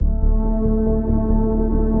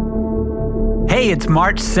Hey, it's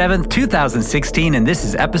March 7th, 2016, and this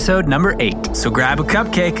is episode number 8. So grab a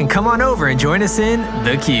cupcake and come on over and join us in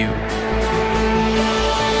The Q.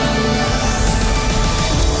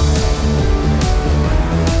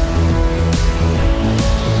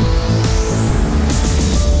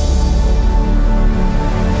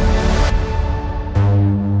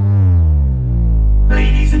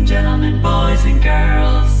 Ladies and gentlemen, boys and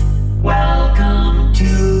girls, welcome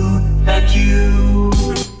to The Q.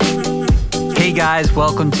 Hey guys,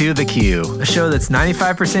 welcome to The Q. A show that's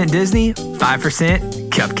 95% Disney, 5%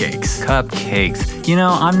 cupcakes. Cupcakes. You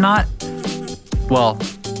know, I'm not... Well,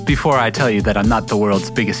 before I tell you that I'm not the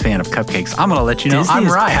world's biggest fan of cupcakes, I'm going to let you know Disney I'm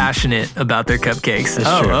is Ryan. passionate about their cupcakes.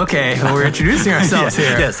 That's true. Okay. Well, we're introducing ourselves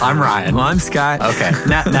here. Yes, I'm Ryan. Well, I'm Scott. Okay,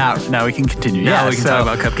 now we can continue. Now we can talk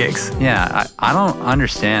about cupcakes. Yeah, I don't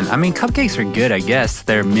understand. I mean, cupcakes are good, I guess.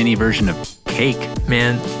 They're a mini version of cake.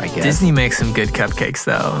 Man, I guess. Disney makes some good cupcakes,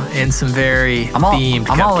 though, and some very themed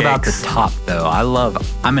cupcakes. I'm all about the top, though.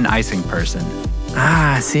 I'm an icing person.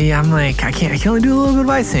 See, I'm like, I can only do a little bit of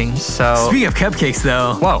icing. So, Speaking of cupcakes,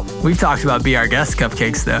 though. Whoa. We've talked about Be Our Guest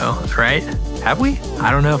cupcakes, though, right? have we?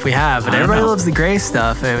 I don't know if we have, but I don't everybody know. loves the gray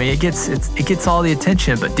stuff. I mean, it gets all the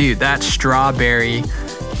attention, but dude, that strawberry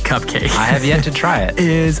cupcake I have yet to try it.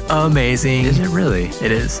 is amazing. Is it really?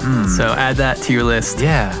 It is. So add that to your list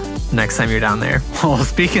Yeah. next time you're down there. Well,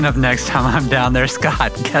 speaking of next time I'm down there,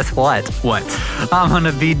 Scott, guess what? What? I'm going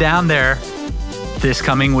to be down there this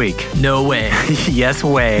coming week. No way. Yes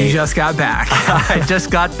way. You just got back. I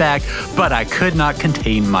just got back, but I could not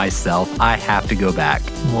contain myself. I have to go back.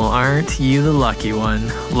 Well, aren't you the lucky one?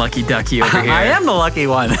 Lucky ducky over here. I am the lucky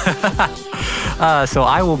one. So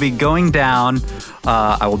I will be going down.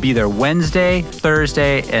 I will be there Wednesday,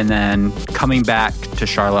 Thursday, and then coming back to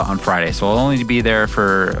Charlotte on Friday. So I'll only be there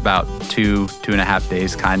for about 2.5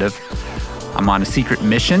 days, kind of. I'm on a secret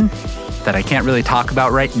mission that I can't really talk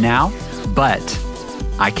about right now, but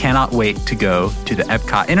I cannot wait to go to the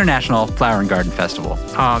Epcot International Flower and Garden Festival.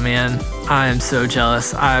 Oh man, I am so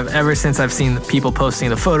jealous. Ever since I've seen the people posting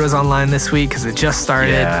the photos online this week, because it just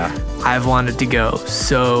started, Yeah. I've wanted to go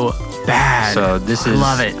so bad. So this is,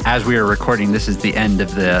 love it. as we are recording, this is the end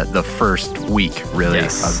of the first week, really,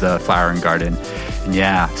 Yes. of the Flower and Garden. And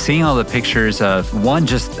yeah, seeing all the pictures of, one,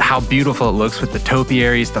 just how beautiful it looks with the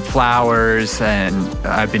topiaries, the flowers, and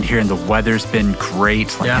I've been hearing the weather's been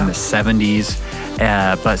great, like Yeah. in the 70s.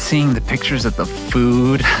 But seeing the pictures of the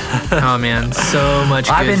food, Oh man, so much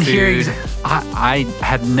good I've been food. hearing. I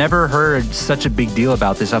had never heard such a big deal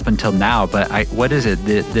about this up until now. But what is it?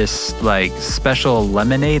 This like special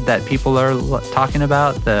lemonade that people are talking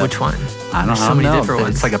about? Which one? I don't There's so many know. different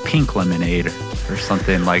ones. It's like a pink lemonade or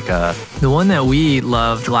something like a. The one that we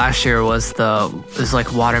loved last year was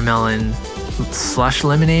like watermelon slush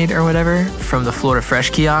lemonade or whatever from the Florida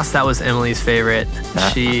Fresh kiosk. That was Emily's favorite.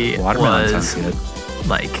 She Watermelon was sounds good.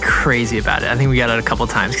 like crazy about it. I think we got it a couple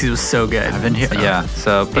times because it was so good. I've been here. So- Yeah.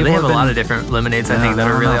 So But they have a lot of different lemonades, I think, that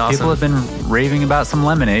are really awesome. People have been raving about some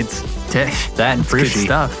lemonades. That and It's good Frushi.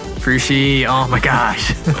 stuff. Frushi, oh my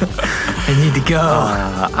gosh. I need to go.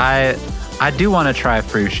 I do want to try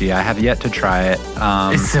Frushi. I have yet to try it.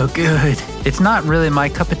 It's so good. It's not really my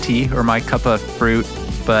cup of tea or my cup of fruit,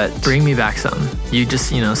 but Bring me back some. You just,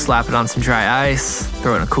 slap it on some dry ice,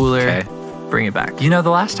 throw it in a cooler, Okay. bring it back. you know, the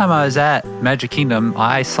last time I was at Magic Kingdom,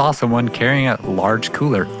 I saw someone carrying a large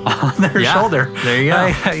cooler on their Yeah, shoulder. there you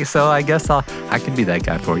go. So I guess I could be that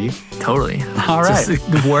guy for you. Totally. All right.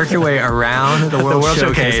 Just work your way around the World,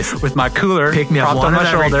 Showcase. with my cooler Pick me up propped one on my of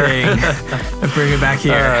shoulder. everything and bring it back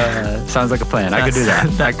here. Sounds like a plan. I could do that.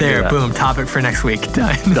 I could do There, that. boom, topic for next week.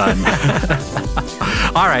 Done. Done.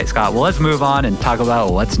 All right, Scott. Well, let's move on and talk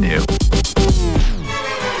about what's new.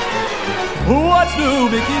 What's new,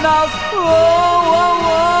 Mickey Mouse? Whoa, whoa,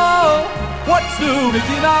 whoa. What's new,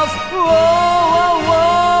 Mickey Mouse? Whoa,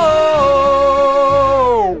 whoa,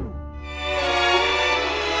 whoa.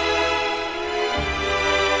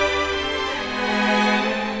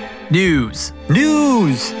 News.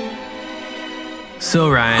 News. So,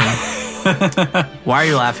 Ryan, why are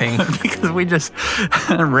you laughing? Because we just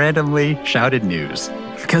randomly shouted news.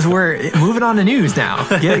 Because we're moving on to news now.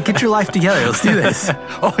 Get your life together. Let's do this.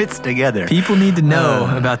 Oh, it's together. People need to know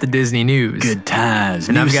about the Disney news. Good times.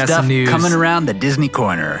 And New I've got stuff some news. coming around the Disney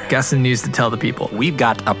corner. Got some news to tell the people. We've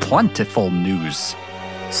got a plentiful news.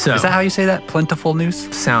 So, Is that how you say that? Plentiful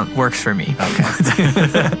news? sound works for me.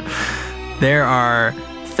 Okay. There are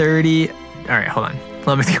 30. All right, hold on.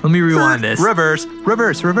 Let me rewind this. Reverse.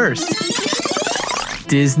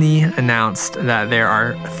 Disney announced that there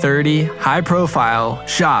are 30 high-profile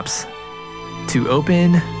shops to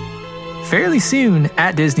open fairly soon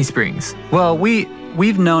at Disney Springs. Well,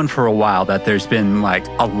 we've known for a while that there's been like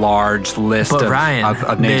a large list But of, Ryan,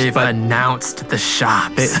 of names. they've But announced the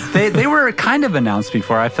shops. they were kind of announced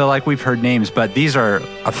before. I feel like we've heard names, but these are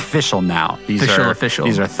official now. These Official.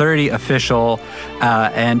 These are 30 official,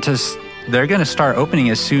 and they're going to start opening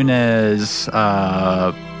as soon as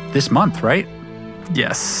this month, right?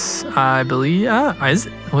 Yes, I believe.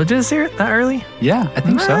 What did it say that early? Yeah, I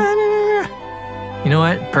think so. You know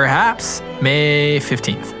what? Perhaps May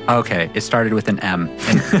 15th. Okay, it started with an M.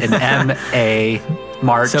 An M-A,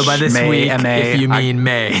 March, So by this May, week, M-A, if you mean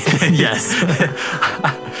May. Yes.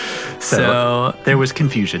 So there was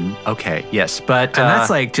confusion. Okay, yes. But And that's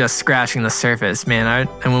like just scratching the surface, man.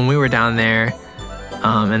 And when we were down there,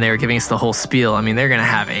 and they were giving us the whole spiel, I mean, they're going to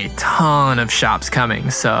have a ton of shops coming.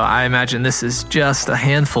 So I imagine this is just a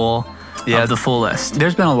handful of the full list.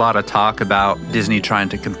 There's been a lot of talk about Disney trying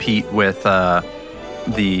to compete with the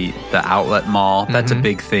outlet mall. That's a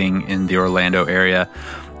big thing in the Orlando area.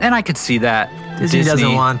 And I could see that. Disney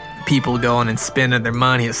doesn't want people going and spending their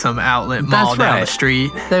money at some outlet mall That's down right. the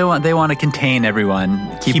street. They want to contain everyone,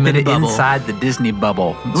 Keep keep them in it the bubble. inside the Disney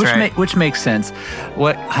bubble, right. which makes sense.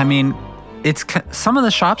 It's some of the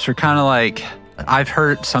shops are kind of like, I've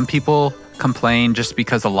heard some people complain just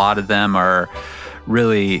because a lot of them are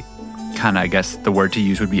really kind of, I guess the word to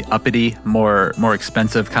use would be uppity, more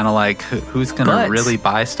expensive, kind of like who's going But to really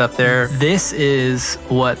buy stuff there? This is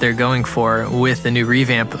what they're going for with the new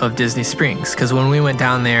revamp of Disney Springs. Because when we went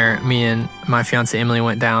down there, me and my fiance Emily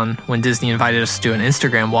went down when Disney invited us to do an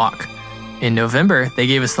Instagram walk in November. They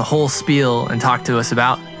gave us the whole spiel and talked to us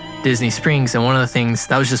about Disney Springs. And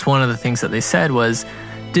that was just one of the things that they said was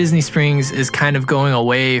Disney Springs is kind of going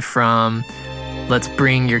away from let's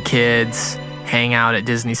bring your kids, hang out at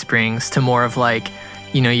Disney Springs, to more of like,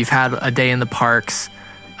 you've had a day in the parks.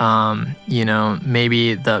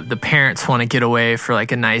 Maybe the parents want to get away for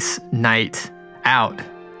like a nice night out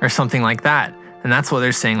or something like that. And that's what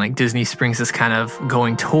they're saying. Like Disney Springs is kind of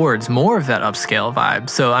going towards more of that upscale vibe.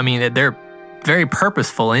 So, I mean, they're very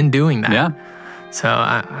purposeful in doing that. Yeah. So,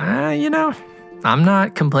 I'm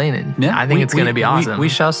not complaining. Yeah, I think it's going to be awesome. We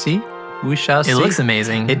shall see. We shall see. It looks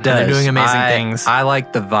amazing. It does. They're doing amazing things. I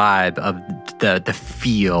like the vibe of the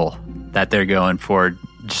feel that they're going for,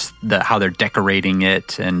 just how they're decorating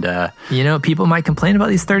it. And people might complain about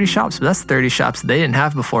these 30 shops, but that's 30 shops that they didn't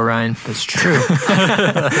have before, Ryan. that's true.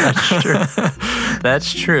 That's true.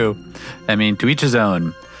 That's true. I mean, to each his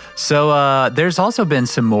own. So there's also been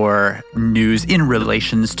some more news in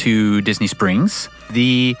relations to Disney Springs.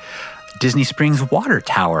 The Disney Springs water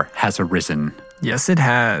tower has arisen. Yes, it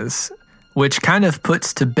has. Which kind of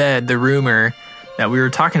puts to bed the rumor that we were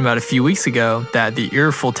talking about a few weeks ago that the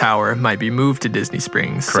Eiffel Tower might be moved to Disney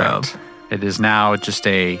Springs. Correct. So, it is now just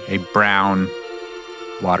a brown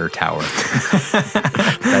water tower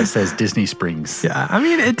that says Disney Springs. yeah, I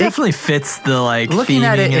mean, it definitely fits the Looking theming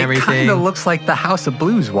at it, and it everything. kind of looks like the House of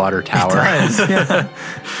Blues water tower. It does. Yeah,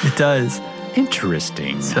 it does.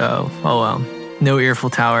 Interesting. So, oh well. No Eiffel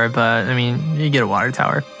Tower, but I mean, you get a water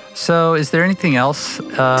tower. So, is there anything else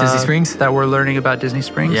Disney Springs that we're learning about Disney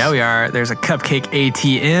Springs? Yeah, we are. There's a cupcake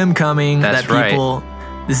ATM coming. That's that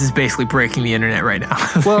This is basically breaking the internet right now.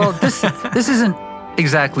 Well, this isn't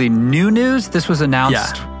exactly new news. This was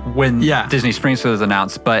announced when Disney Springs was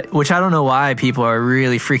announced, but which I don't know why people are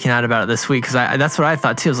really freaking out about it this week, because that's what I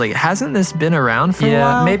thought too. I was like, hasn't this been around for a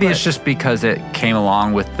while? maybe it's just because it came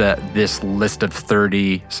along with this list of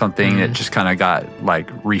 30 something that just kind of got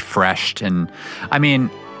refreshed. And I mean,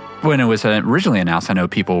 when it was originally announced, I know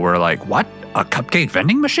people were like, "What? A cupcake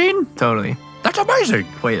vending machine? Totally. That's amazing!"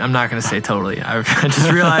 Wait, I'm not going to say totally. I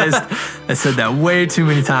just realized I said that way too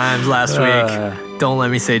many times last week. Don't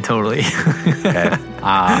let me say totally. Okay,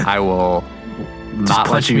 I will not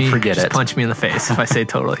let you forget it. Just punch me in the face if I say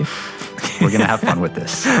totally. We're gonna have fun with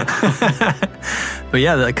this. But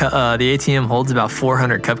yeah, the ATM holds about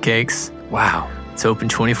 400 cupcakes. Wow. It's open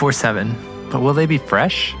 24/7. But will they be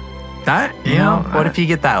fresh? That What if you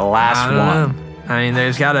get that last I don't one? know. I mean,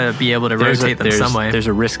 there's got to be able to rotate them some way. There's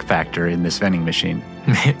a risk factor in this vending machine.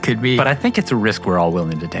 It could be. But I think it's a risk we're all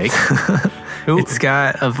willing to take. It's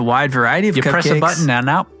got a wide variety of you cupcakes. press a button and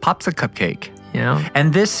out pops a cupcake. You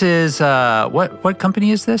And this is, what company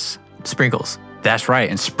is this? Sprinkles. That's right.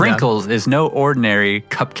 And Sprinkles is no ordinary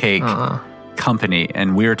cupcake company.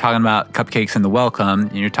 And we were talking about cupcakes in the welcome,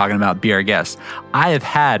 and you're talking about Be Our Guest. I have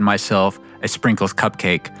had myself a Sprinkles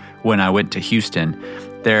cupcake when I went to Houston.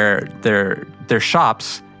 They're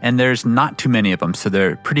shops, and there's not too many of them, so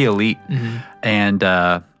they're pretty elite. And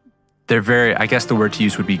they're very, I guess the word to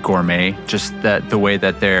use would be gourmet, just that the way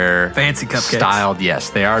that they're Fancy cupcakes. styled. Yes,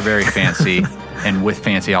 they are very fancy. And with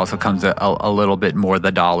fancy also comes a little bit more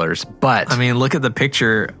the dollars. But I mean, look at the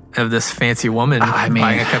picture of this fancy woman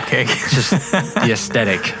buying a cupcake. Just the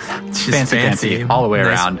aesthetic. It's just fancy all the way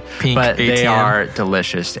nice around. Pink but they ATM. are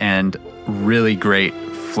delicious and really great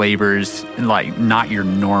flavors. Like not your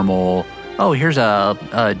normal, oh, here's a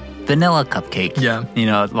vanilla cupcake. Yeah. You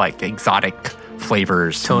know, like exotic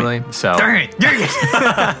flavors. Totally. So Darn it.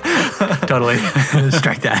 totally.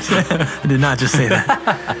 Strike that. I did not just say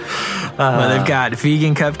that. Well, they've got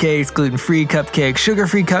vegan cupcakes, gluten-free cupcakes,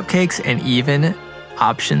 sugar-free cupcakes, and even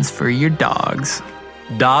options for your dogs.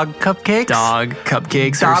 Dog cupcakes? Dog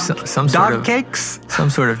cupcakes Dog, or some sort dog of cakes? some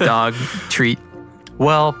sort of dog treat.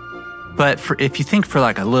 Well, but if you think for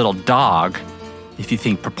like a little dog, if you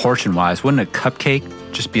think proportion-wise, wouldn't a cupcake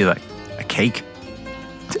just be like a cake?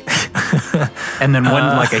 And then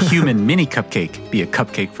wouldn't like a human mini cupcake be a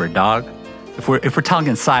cupcake for a dog? If we're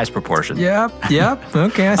talking size proportion. Yep.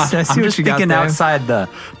 Okay, I see I'm what just you got thinking there. outside the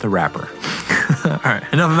wrapper. All right,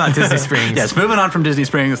 enough about Disney Springs. Yes, moving on from Disney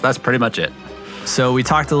Springs, that's pretty much it. So we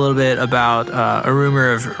talked a little bit about a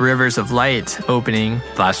rumor of Rivers of Light opening.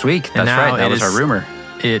 Last week, that's now right, that it was is- our rumor.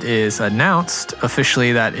 It is announced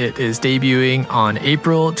officially that it is debuting on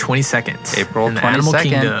April 22nd. April in the Animal 22nd.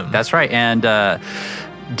 Kingdom. That's right. And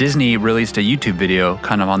Disney released a YouTube video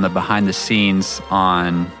kind of on the behind the scenes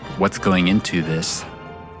on what's going into this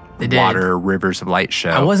They did. Water Rivers of Light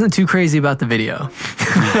show. I wasn't too crazy about the video.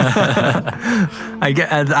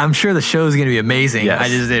 I'm sure the show is going to be amazing. Yes. I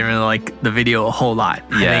just didn't really like the video a whole lot.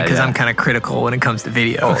 Yeah, because yeah. I'm kind of critical when it comes to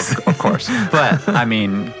video. Oh, of course. But, I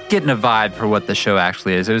mean, getting a vibe for what the show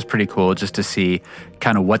actually is, it was pretty cool just to see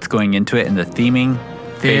kind of what's going into it and the theming.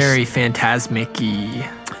 Very phantasmic-y.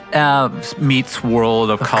 Meets World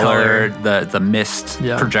of Color, the mist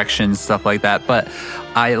Yeah. projections, stuff like that. But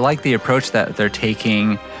I like the approach that they're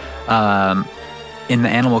taking in the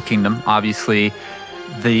Animal Kingdom. Obviously,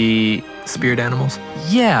 the Spirit animals.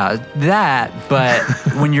 that. But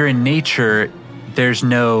when you're in nature, there's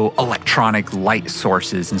no electronic light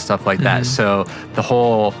sources and stuff like that. So the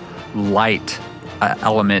whole light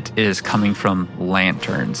element is coming from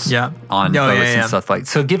lanterns Yeah. on Oh, boats yeah, yeah. and stuff like.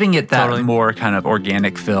 So giving it that Totally. more kind of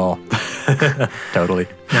organic feel. Totally.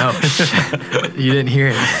 No, you didn't hear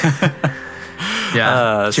it.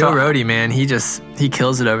 Yeah, so- Joe Rohde, man, he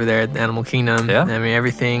kills it over there at the Animal Kingdom. Yeah. I mean,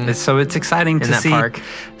 everything. So it's exciting In to that see park.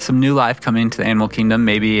 some new life coming to the Animal Kingdom.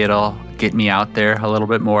 Maybe it'll get me out there a little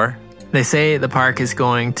bit more. They say the park is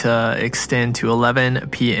going to extend to 11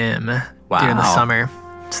 p.m. during the Wow. summer.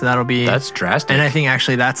 So that'll be... That's drastic. And I think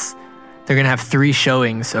actually they're going to have 3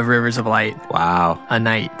 showings of Rivers of Light Wow. a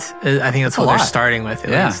night. I think that's a what they're lot. starting with,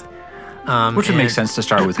 at Yeah. least. Which would and make sense to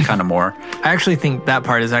start with kind of more. I actually think that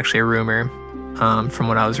part is actually a rumor from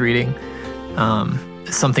what I was reading.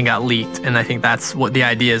 Something got leaked, and I think that's what the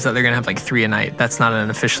idea is, that they're going to have like 3 a night. That's not an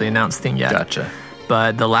officially announced thing yet. Gotcha.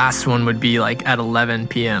 But the last one would be like at 11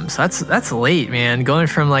 p.m. So that's late, man. Going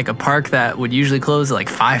from like a park that would usually close at like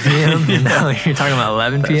 5 p.m. and now you're talking about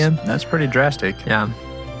 11 p.m. That's pretty drastic. Yeah.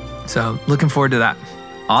 So looking forward to that.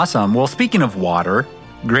 Awesome. Well, speaking of water,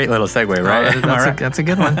 great little segue, right? Oh, that's a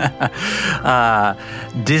good one.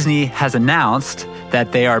 Disney has announced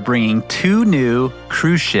that they are bringing 2 new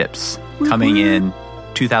cruise ships coming in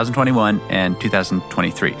 2021 and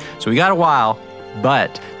 2023. So we got a while,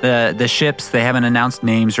 but the ships, they haven't announced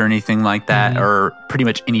names or anything like that, or pretty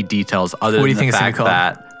much any details other What do you than think the it's gonna fact be called?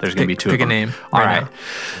 that there's going to be 2 Pick of a them. name All right right.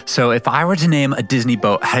 So if I were to name a Disney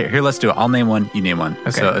boat, here, let's do it. I'll name one, you name one. Okay.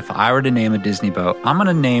 So if I were to name a Disney boat, I'm going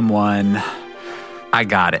to name one, I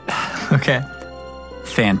got it, Okay.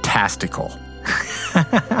 Fantastical.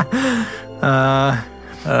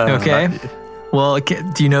 Okay. Well,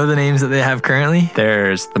 do you know the names that they have currently?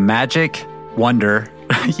 There's the Magic, Wonder.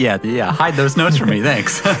 yeah, hide those notes for me,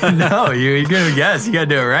 thanks. No, you're going to guess. You got to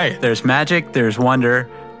do it right. There's Magic, there's Wonder,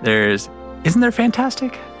 isn't there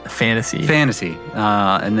Fantastic? Fantasy. Fantasy.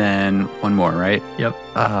 And then one more, right? Yep.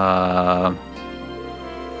 I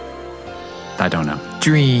don't know.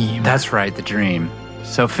 Dream. That's right, the Dream.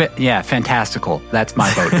 So, Fantastical. That's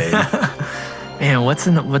my boat name. Man, what's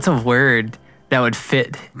a word that would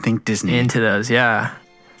fit Think Disney. into those? Yeah.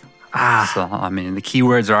 So, I mean, the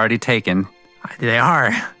keywords are already taken. They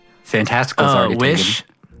are. Fantastical's already Wish.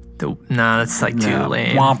 No, that's like taken. too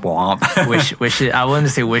lame. Womp womp. Wish. I wanted to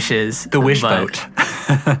say wishes. The Wish but boat.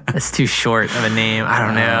 It's too short of a name. I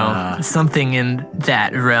don't know. Something in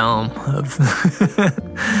that realm of.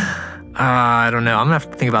 I don't know. I'm gonna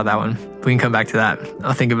have to think about that one. We can come back to that.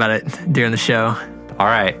 I'll think about it during the show. All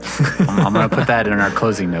right. I'm going to put that in our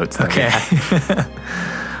closing notes. Then. Okay.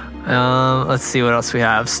 Let's see what else we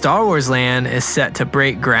have. Star Wars Land is set to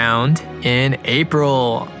break ground in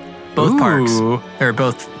April. Both parks, or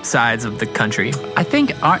both sides of the country. I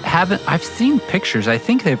think I've seen pictures. I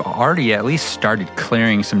think they've already at least started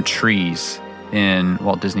clearing some trees in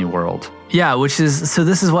Walt Disney World. Yeah, this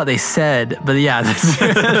is what they said, but yeah, that's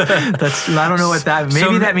I don't know what that.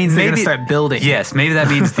 Maybe that means they're going to start building. Yes, maybe that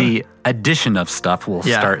means the addition of stuff will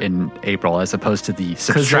start in April as opposed to the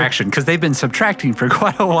subtraction, because they've been subtracting for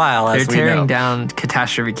quite a while. They're tearing down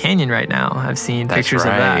Catastrophe Canyon right now. I've seen pictures of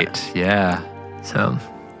that. Yeah. So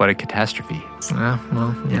what a catastrophe. Well,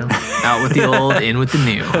 out with the old, in with the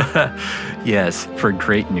new. Yes, for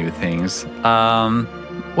great new things.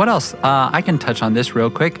 What else? I can touch on this real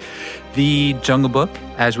quick. The Jungle Book,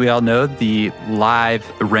 as we all know, the live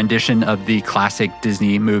rendition of the classic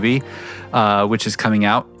Disney movie, which is coming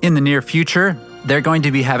out in the near future. They're going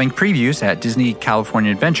to be having previews at Disney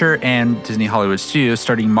California Adventure and Disney Hollywood Studios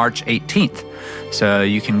starting March 18th. So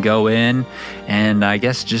you can go in and I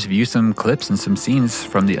guess just view some clips and some scenes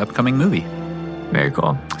from the upcoming movie. Very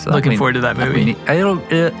cool. So looking forward to that movie.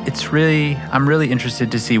 I'm really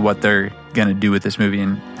interested to see what they're going to do with this movie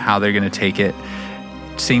and how they're going to take it.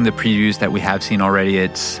 Seeing the previews that we have seen already,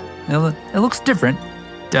 it looks different.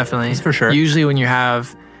 Definitely. That's for sure. Usually when you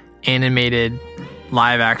have animated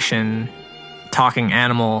live action talking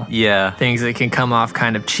animal things, it can come off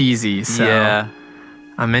kind of cheesy. So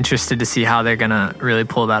I'm interested to see how they're going to really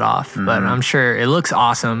pull that off. Mm-hmm. But I'm sure it looks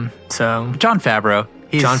awesome. So Jon Favreau.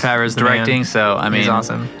 Jon Favreau's directing, man. so I mean, he's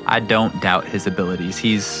awesome. I don't doubt his abilities.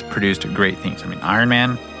 He's produced great things. I mean, Iron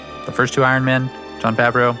Man, the first two Iron Men, Jon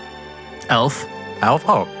Favreau. Elf,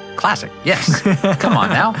 oh, classic. Yes, come on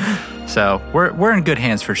now. So we're in good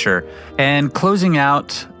hands for sure. And closing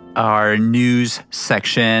out our news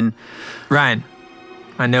section, Ryan,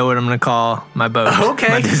 I know what I'm going to call my boat.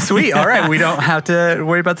 Okay, sweet. All right, we don't have to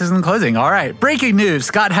worry about this in the closing. All right, breaking news: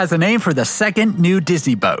 Scott has a name for the second new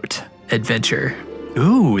Disney boat. Adventure.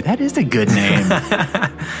 Ooh, that is a good name.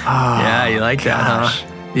 Yeah, you like that, huh?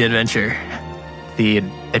 The Adventure. The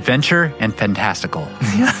Adventure and Fantastical.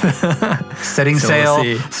 Setting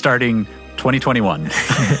sail starting 2021.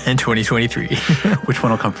 And 2023. Which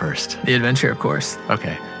one will come first? The Adventure, of course.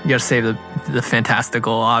 Okay. You got to save the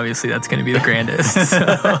Fantastical. Obviously, that's going to be the grandest. So.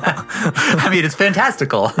 I mean, it's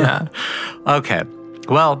fantastical. Yeah. Okay.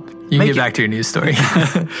 Well, you can get back to your news story.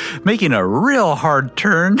 Making a real hard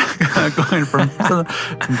turn, going from some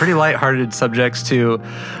pretty lighthearted subjects to,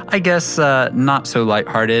 I guess, not so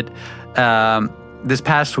lighthearted. This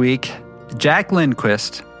past week, Jack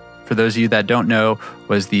Lindquist, for those of you that don't know,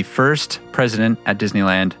 was the first president at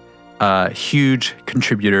Disneyland, a huge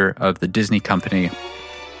contributor of the Disney company,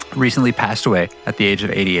 recently passed away at the age of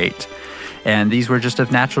 88. And these were just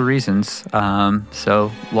of natural reasons.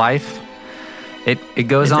 So life... It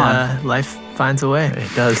goes on. Life finds a way. It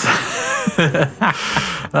does.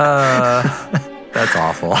 That's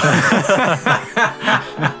awful.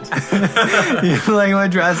 You like my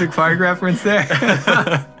Jurassic Park reference there?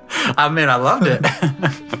 I mean, I loved it.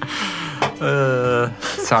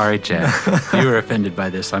 Sorry, Jeff. You were offended by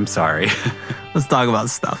this. I'm sorry. Let's talk about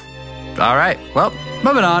stuff. All right. Well,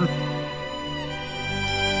 moving on.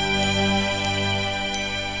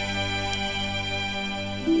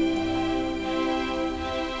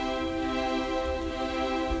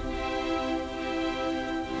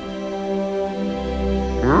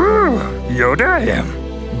 Yoda I am.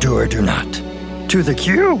 Do or do not. To the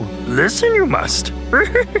cue. Listen you must.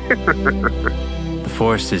 The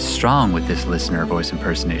Force is strong with this listener voice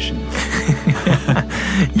impersonation.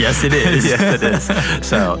 Yes, it is. Yes, it is.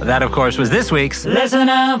 So that, of course, was this week's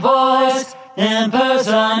Listener Voice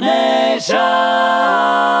Impersonation.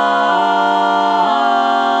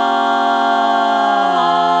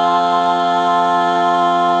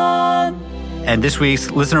 And this week's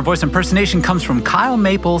listener voice impersonation comes from Kyle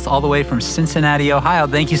Maples, all the way from Cincinnati, Ohio.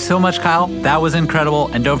 Thank you so much, Kyle. That was incredible.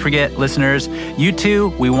 And don't forget, listeners, you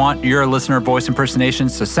too, we want your listener voice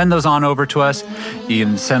impersonations, so send those on over to us. You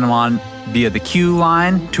can send them on via the Q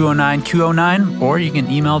line, 209-Q09, or you can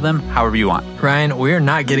email them however you want. Ryan, we're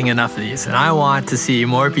not getting enough of these, and I want to see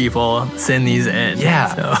more people send these in.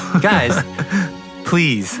 Yeah. So. Guys,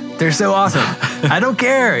 please. They're so awesome. I don't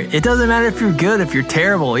care. It doesn't matter if you're good, if you're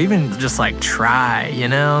terrible. Even just like try, you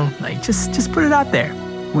know? Like just put it out there.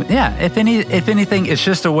 Yeah, if anything, it's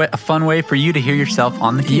just a fun way for you to hear yourself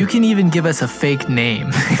on the Q. You can even give us a fake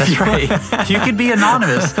name. That's right. You could be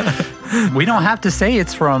anonymous. We don't have to say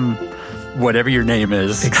it's from whatever your name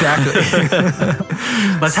is. Exactly.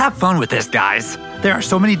 Let's have fun with this, guys. There are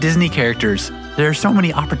so many Disney characters. There are so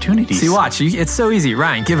many opportunities. See, watch. It's so easy.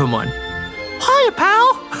 Ryan, give him one. Hiya,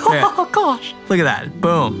 pal. Yeah. Oh, gosh. Look at that.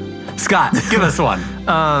 Boom. Scott, give us one.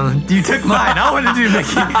 You took mine. I want to do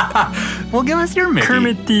Mickey. Well, give us your Mickey.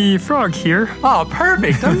 Kermit the Frog here. Oh,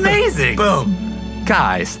 perfect. Amazing. Boom.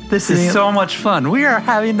 Guys, this is so much fun. We are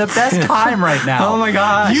having the best time right now. Oh my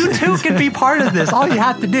gosh. You too can be part of this. All you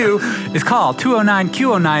have to do is call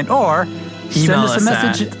 209-Q09 or send us a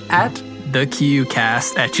message at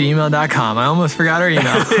theqcast@gmail.com. I almost forgot our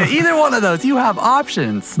email. either one of those. You have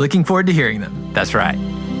options. Looking forward to hearing them. That's right.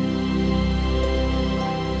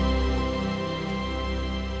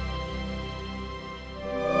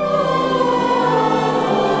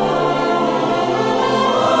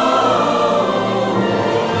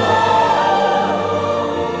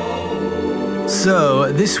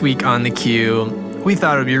 So this week on The Q, we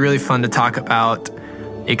thought it would be really fun to talk about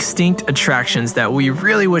extinct attractions that we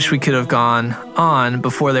really wish we could have gone on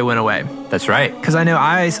before they went away. That's right. Because I know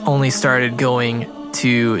I only started going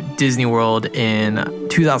to Disney World in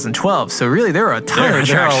 2012, so really there were a ton of attractions.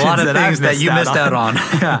 There are a lot of things that you missed out on.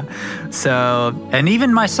 Yeah. So, and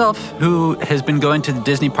even myself, who has been going to the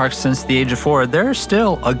Disney parks since the age of 4, there's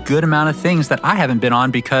still a good amount of things that I haven't been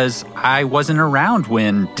on because I wasn't around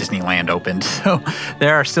when Disneyland opened. So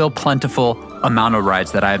there are still plentiful amount of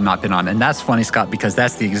rides that I have not been on. And that's funny, Scott, because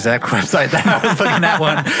that's the exact website that I was looking at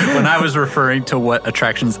when I was referring to what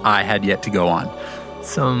attractions I had yet to go on.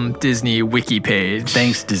 Some Disney wiki page.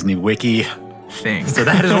 Thanks, Disney Wiki. Thing. So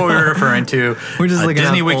that is what we were referring to. We're just looking at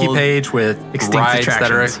Disney Wiki page with extinct rides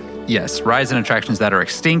attractions. rides and attractions that are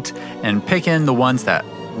extinct, and picking the ones that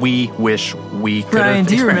we wish we could have Ryan,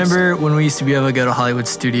 do you experienced. remember when we used to be able to go to Hollywood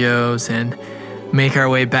Studios and make our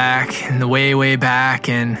way back in the way back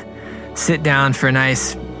and sit down for a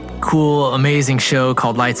nice, cool, amazing show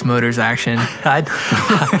called Lights, Motors, Action?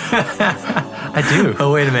 I do.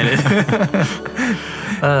 Oh, wait a minute.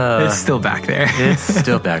 It's still back there. It's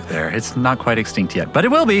still back there. It's not quite extinct yet, but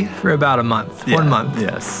it will be. For about a month. Yeah, 1 month.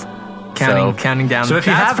 Yes. Counting down. So if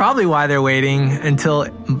you That's have- probably why they're waiting until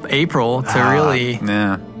April to really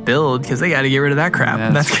Yeah. build, because they got to get rid of that crap.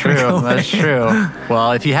 That's gonna true. go away. That's true.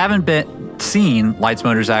 Well, if you haven't seen Lights,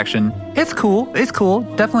 Motors, Action, it's cool. It's cool.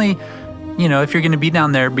 Definitely, if you're going to be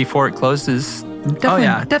down there before it closes,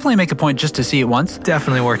 definitely make a point just to see it once.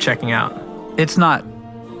 Definitely worth checking out. It's not,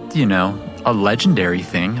 a legendary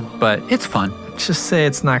thing, but it's fun. Just say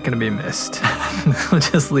it's not going to be missed. We'll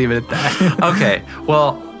just leave it at that. Okay.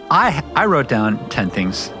 Well, I wrote down 10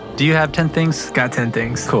 things. Do you have 10 things? Got 10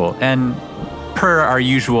 things. Cool. And per our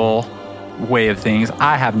usual way of things,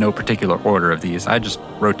 I have no particular order of these. I just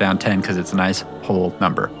wrote down 10 because it's a nice whole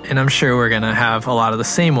number. And I'm sure we're going to have a lot of the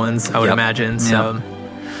same ones, I would Yep. imagine. So,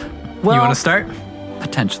 Well, you want to start?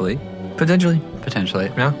 Potentially. Potentially.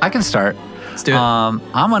 Yeah. I can start. Let's do it. I'm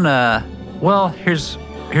gonna. Well, here's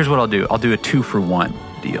what I'll do. I'll do a 2-for-1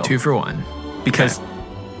 deal. 2 for 1. Because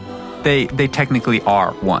they technically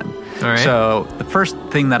are one. All right. So the first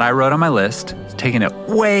thing that I wrote on my list is taking it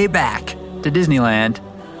way back to Disneyland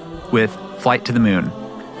with Flight to the Moon.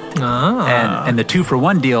 Oh. And the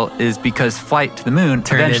 2-for-1 deal is because Flight to the Moon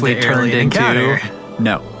eventually into turned Alien into Encounter.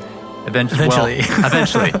 no. Eventually. Well,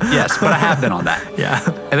 eventually, yes, but I have been on that. Yeah.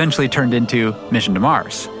 Eventually turned into Mission to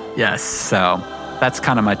Mars. Yes. So that's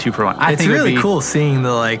kind of my 2-for-1. I It's think it'd really be cool seeing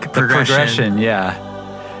the progression. yeah.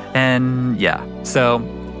 And yeah, so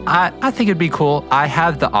I think it'd be cool. I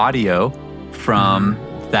have the audio from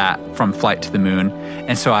from Flight to the Moon,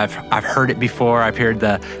 and so I've heard it before. I've heard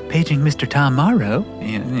the paging Mr. Tom Morrow.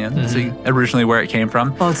 That's originally where it came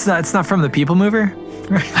from. Well, it's not from the People Mover.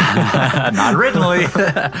 Not originally.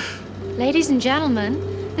 Ladies and gentlemen,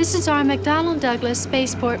 this is our McDonnell Douglas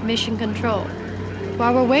Spaceport Mission Control.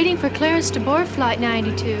 While we're waiting for clearance to board Flight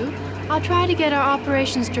 92, I'll try to get our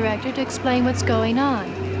operations director to explain what's going on.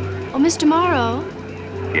 Oh, Mr. Morrow?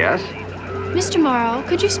 Yes? Mr. Morrow,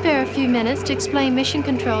 could you spare a few minutes to explain Mission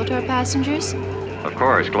Control to our passengers? Of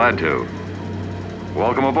course, glad to.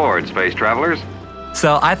 Welcome aboard, space travelers.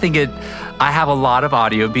 So I think I have a lot of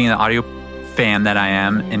audio, being an audio fan that I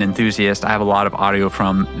am, an enthusiast. I have a lot of audio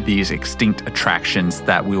from these extinct attractions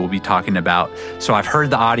that we will be talking about. So I've heard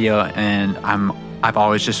the audio, and I've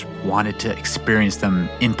always just wanted to experience them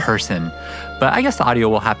in person. But I guess the audio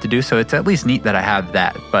will have to do, so it's at least neat that I have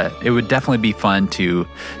that. But it would definitely be fun to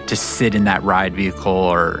sit in that ride vehicle,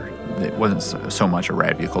 or it wasn't so much a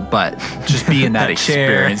ride vehicle, but just be in that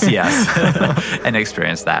experience, yes, and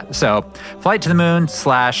experience that. So Flight to the Moon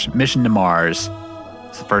 / Mission to Mars.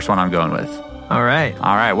 It's the first one I'm going with. All right.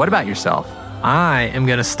 All right. What about yourself? I am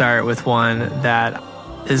going to start with one that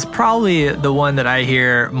is probably the one that I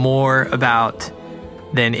hear more about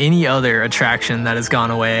than any other attraction that has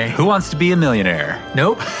gone away. Who Wants to Be a Millionaire?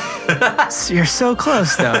 Nope. You're so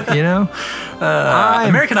close, though, you know?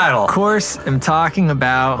 American Idol. Of course, I'm talking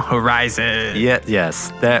about Horizon.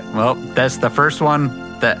 Yes. That's the first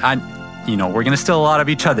one that we're going to steal a lot of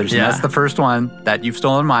each other's. Yeah. And that's the first one that you've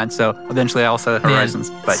stolen mine. So eventually I also have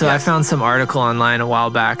Horizons. But so I found some article online a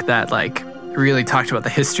while back that really talked about the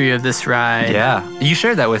history of this ride. Yeah. You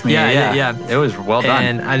shared that with me. Yeah. It was well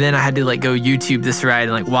done. And then I had to go YouTube this ride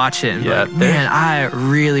and watch it. And man, I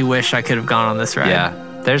really wish I could have gone on this ride. Yeah.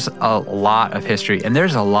 There's a lot of history and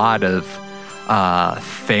there's a lot of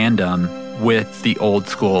fandom with the old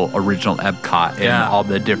school original Epcot and all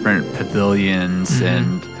the different pavilions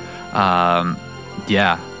and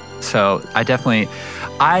so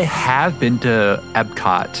I have been to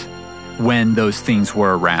Epcot when those things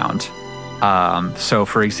were around. So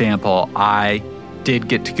for example, I did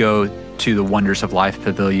get to go to the Wonders of Life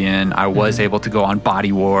Pavilion. I was able to go on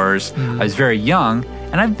Body Wars. I was very young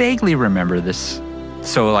and I vaguely remember this.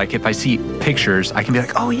 So if I see pictures, I can be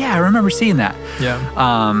like, oh yeah, I remember seeing that. Yeah.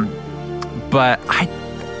 But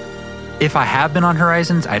if I have been on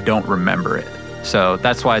Horizons, I don't remember it. So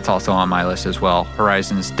that's why it's also on my list as well.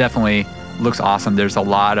 Horizons definitely looks awesome. There's a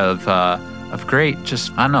lot of great,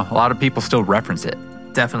 a lot of people still reference it.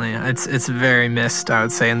 Definitely. It's very missed, I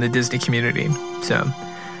would say, in the Disney community. So,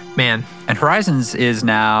 man. And Horizons is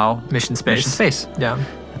now Mission Space. Yeah.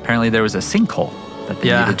 Apparently there was a sinkhole that they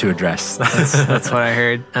needed to address. That's what I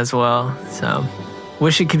heard as well. So,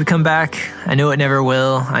 wish it could come back. I know it never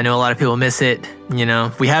will. I know a lot of people miss it. We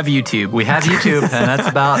have YouTube. And that's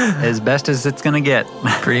about as best as it's going to get.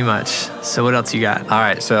 Pretty much. So what else you got? All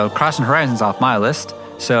right, so Crossing Horizons off my list.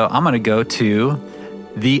 So I'm going to go to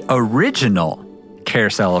the original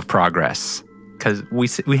Carousel of Progress. Because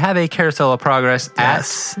we have a Carousel of Progress at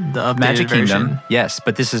the updated Magic Kingdom. version. Yes,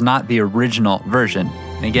 but this is not the original version.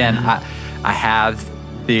 And again, I have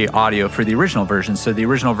the audio for the original version. So the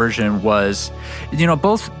original version was,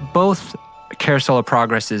 both Carousel of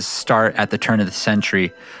Progresses start at the turn of the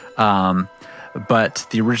century, but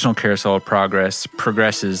the original Carousel of Progress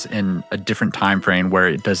progresses in a different time frame where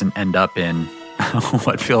it doesn't end up in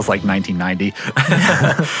what feels like 1990.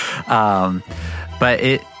 But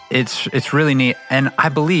it's really neat, and I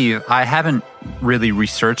believe I haven't really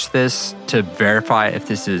researched this to verify if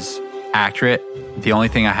this is accurate. The only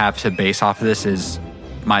thing I have to base off of this is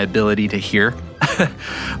my ability to hear.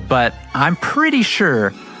 But I'm pretty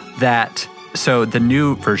sure that, so the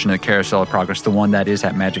new version of Carousel of Progress, the one that is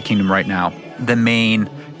at Magic Kingdom right now, the main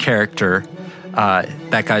character,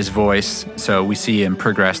 that guy's voice, so we see him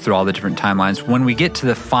progress through all the different timelines. When we get to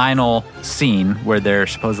the final scene where they're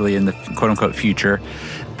supposedly in the quote-unquote future,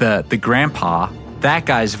 the grandpa, that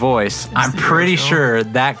guy's voice, I'm pretty sure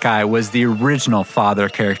that guy was the original father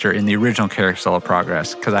character in the original Carousel of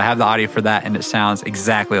Progress, because I have the audio for that and it sounds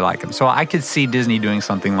exactly like him. So I could see Disney doing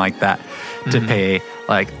something like that to pay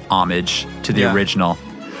homage to the original.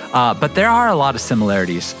 But there are a lot of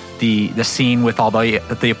similarities. The scene with all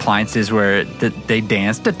the appliances where they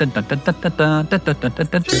dance. Take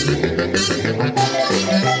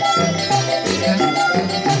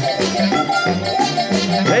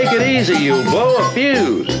it easy, you'll blow a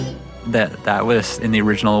fuse. That was in the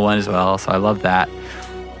original one as well, so I love that.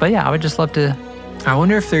 But yeah, I would just love to. I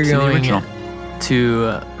wonder if they're going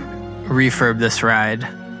to refurb this ride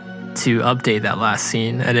to update that last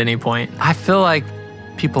scene at any point. I feel like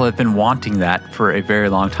people have been wanting that for a very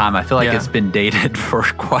long time. I feel like it's been dated for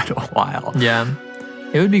quite a while. Yeah.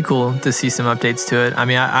 It would be cool to see some updates to it. I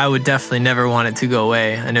mean, I would definitely never want it to go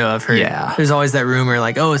away. I know I've heard there's always that rumor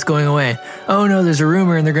oh, it's going away. Oh, no, there's a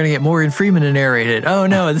rumor and they're going to get Morgan Freeman to narrate it. Oh,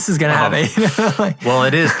 no, this is going to happen. Well,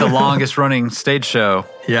 it is the longest running stage show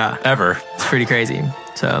ever. It's pretty crazy.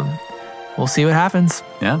 So we'll see what happens.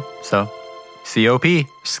 Yeah. So COP,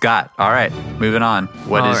 Scott. All right, moving on.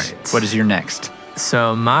 What is your next?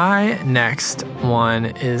 So my next one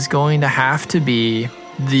is going to have to be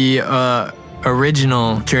the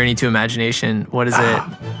original Journey to Imagination. What is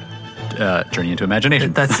it? Journey into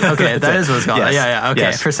Imagination. That's okay. That is what it's called. Yes. Yeah. Okay.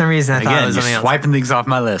 Yes. For some reason, I thought it was something else. Swiping things off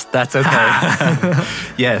my list. That's okay.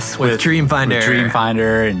 Yes, with Dreamfinder. With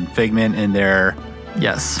Dreamfinder and Figment and their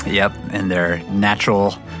Yep, and their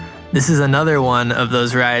natural. This is another one of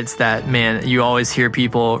those rides that, man, you always hear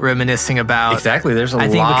people reminiscing about. Exactly. There's a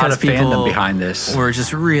lot of fandom behind this. We're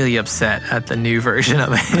just really upset at the new version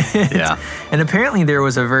of it. Yeah. And apparently there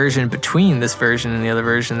was a version between this version and the other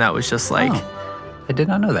version that was just I did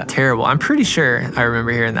not know that. Terrible. I'm pretty sure I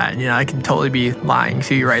remember hearing that. I can totally be lying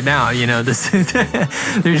to you right now. This is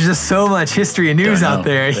there's just so much history and news out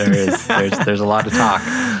there. There is. There's a lot of talk.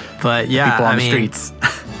 But yeah, people on the streets.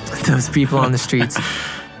 Those people on the streets.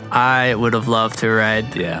 I would have loved to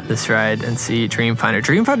ride this ride and see Dreamfinder.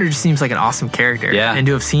 Dreamfinder just seems like an awesome character. Yeah. And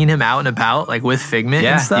to have seen him out and about, like with Figment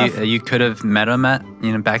and stuff. You could have met him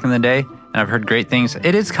back in the day. And I've heard great things.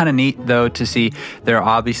 It is kind of neat, though, to see there are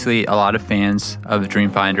obviously a lot of fans of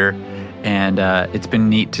Dreamfinder. And it's been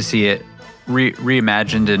neat to see it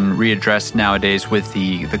reimagined and readdressed nowadays with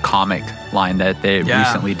the comic line that they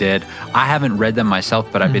recently did. I haven't read them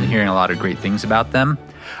myself, but I've been hearing a lot of great things about them.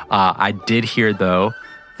 I did hear, though,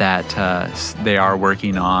 that they are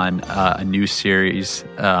working on a new series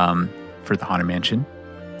for the Haunted Mansion.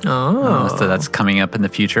 So that's coming up in the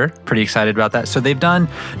future. Pretty excited about that. So they've done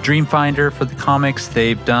Dreamfinder for the comics.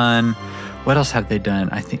 They've done, what else have they done?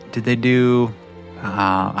 I think, did they do,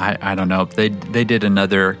 I don't know. They did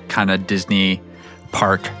another kind of Disney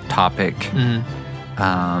park topic.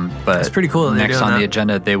 But it's pretty cool. Next on the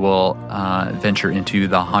agenda, they will venture into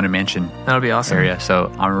the Haunted Mansion. That'll be awesome. Area.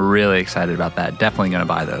 So I'm really excited about that. Definitely going to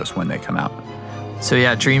buy those when they come out. So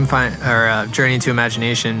yeah, Journey into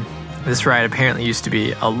Imagination. This ride apparently used to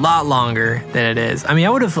be a lot longer than it is. I mean, I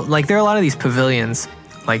would have, like, there are a lot of these pavilions,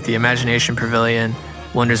 like the Imagination Pavilion,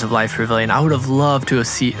 Wonders of Life Pavilion. I would have loved to have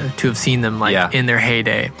seen them, like, in their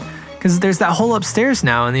heyday. Because there's that whole upstairs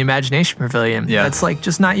now in the Imagination Pavilion that's, like,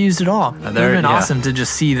 just not used at all. It would have been awesome to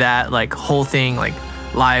just see that, like, whole thing, like,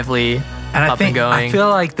 lively, and and going. I feel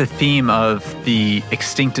like the theme of the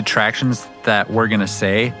extinct attractions that we're going to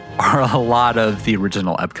say are a lot of the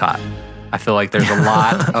original Epcot. I feel like there's a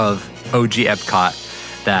lot of OG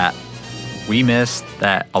Epcot that we miss,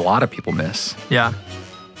 that a lot of people miss. Yeah.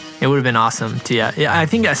 It would have been awesome to, yeah, I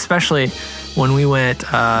think especially when we went,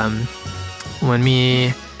 when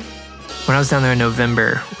I was down there in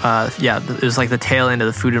November, it was like the tail end of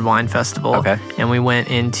the Food and Wine Festival. Okay. And we went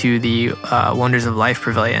into the Wonders of Life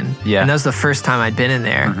Pavilion. Yeah. And that was the first time I'd been in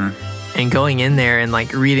there. Mm-hmm. And going in there and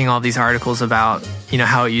like reading all these articles about, you know,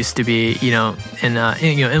 how it used to be, you know, and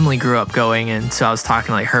Emily grew up going, and so I was talking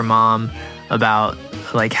to like her mom about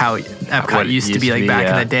like how Epcot used to be like back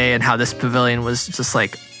in the day, and how this pavilion was just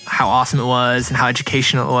like how awesome it was and how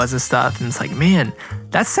educational it was and stuff. And it's like, man,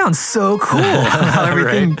 that sounds so cool how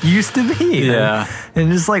everything used to be. Yeah. And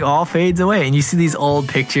it just like all fades away. And you see these old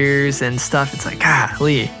pictures and stuff. It's like,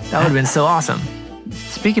 golly, that would have been so awesome.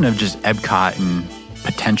 Speaking of just Epcot and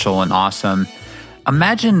potential and awesome,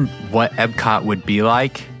 imagine what Epcot would be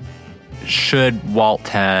like should Walt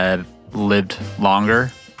have lived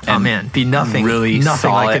longer. Oh man, be nothing really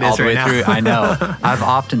nothing like it is right now. Through. I know. I've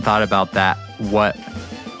often thought about that, what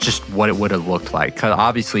it would have looked like. Because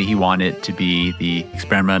obviously he wanted it to be the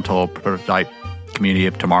experimental prototype community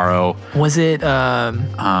of tomorrow. Was it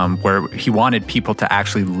where he wanted people to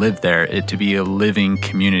actually live there, it to be a living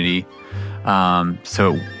community.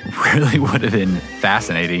 So it really would have been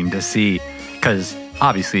fascinating to see, because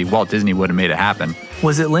obviously Walt Disney would have made it happen.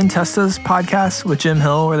 Was it Lynn Testa's podcast with Jim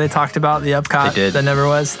Hill where they talked about the Epcot that never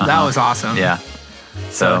was? Uh-huh. That was awesome. Yeah.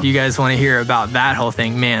 So if you guys want to hear about that whole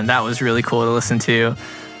thing, man, that was really cool to listen to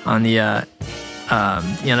on the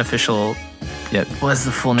unofficial. Yep. What's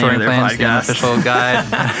the full name of their podcast? The unofficial guide.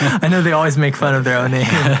 I know they always make fun of their own name.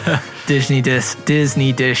 Disney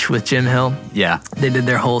Dish with Jim Hill. Yeah. They did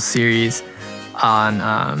their whole series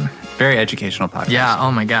on very educational podcast. Yeah,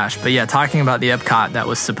 oh my gosh. But yeah, talking about the Epcot that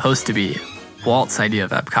was supposed to be Walt's idea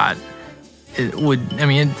of Epcot,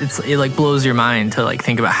 it like blows your mind to like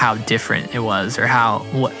think about how different it was, or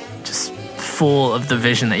just full of the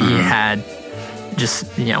vision that he had.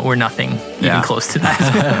 Just, we're nothing even close to that.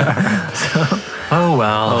 Oh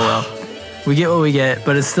well. We get what we get,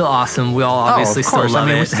 but it's still awesome. We all obviously still love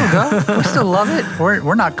it. We still love it.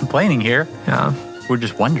 We're not complaining here. Yeah. We're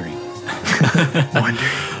just wondering.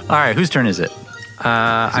 All right, whose turn is it?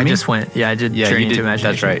 I just went. Yeah, I did Journey into Imagination.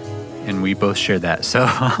 That's right. And we both shared that. So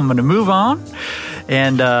I'm going to move on.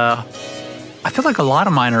 And I feel like a lot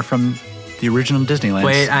of mine are from the original Disneyland.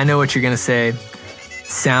 Wait, I know what you're going to say.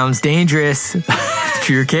 Sounds dangerous.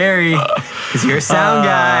 Drew Carey, because you're a sound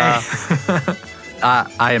guy.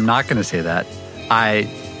 I am not going to say that. I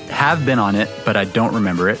have been on it, but I don't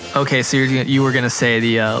remember it. Okay, so you were going to say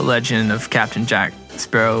the Legend of Captain Jack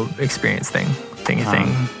Sparrow experience thing.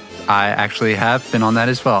 I actually have been on that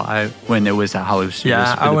as well. When it was at Hollywood Studios.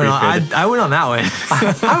 Yeah, I went on that one.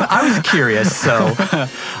 I was curious, so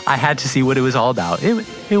I had to see what it was all about. It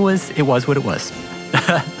was what it was.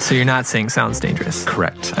 So you're not saying Sounds Dangerous?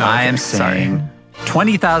 Correct. Oh, okay. I am saying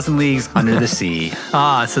 20,000 Leagues Under the Sea.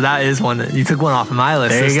 So that is one that you took one off of my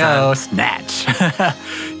list. There you go. Snatch.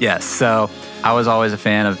 Yes. So I was always a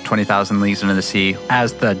fan of 20,000 Leagues Under the Sea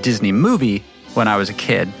as the Disney movie when I was a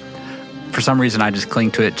kid. For some reason, I just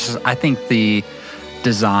cling to it. I think the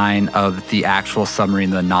design of the actual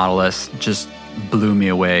submarine, the Nautilus, just blew me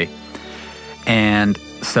away. And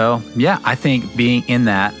so, yeah, I think being in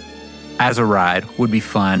that as a ride would be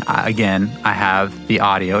fun. I have the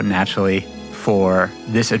audio naturally for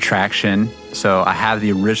this attraction. So I have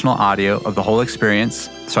the original audio of the whole experience.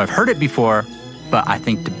 So I've heard it before, but I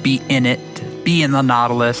think to be in it, to be in the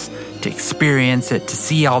Nautilus, to experience it, to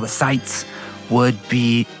see all the sights would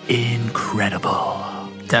be incredible.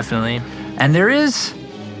 Definitely. And there is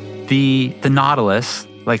the Nautilus,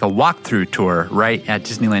 like a walkthrough tour, right, at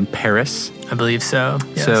Disneyland Paris. I believe so.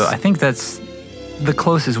 Yes. So I think that's the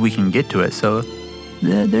closest we can get to it. So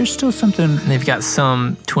there's still something. And they've got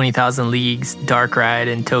some 20,000 Leagues dark ride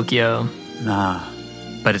in Tokyo. Nah,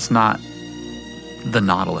 but it's not the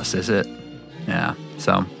Nautilus, is it? Yeah.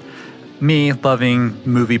 So me loving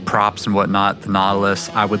movie props and whatnot, the Nautilus,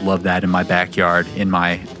 I would love that in my backyard, in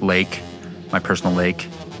my lake, my personal lake.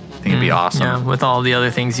 I think it'd be awesome. Yeah, with all the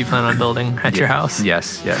other things you plan on building at your house.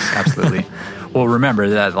 Yes, absolutely. Well,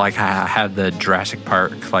 remember that, like, I have the Jurassic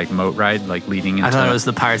Park, like, moat ride, like, leading into... I thought it was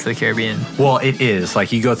the Pirates of the Caribbean. Well, it is.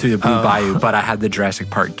 Like, you go through the Blue Bayou, but I had the Jurassic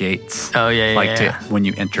Park gates. Oh, yeah, like, when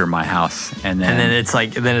you enter my house. And then it's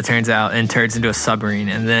like, then it turns out and turns into a submarine,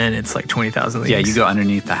 and then it's like 20,000 leagues. Yeah, you go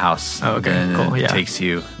underneath the house. Oh, okay, and cool, it yeah. takes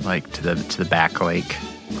you, like, to the back lake.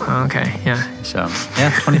 Okay, yeah. So,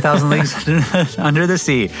 yeah, 20,000 leagues under the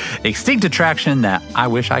sea. Extinct attraction that I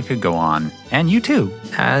wish I could go on. And you too.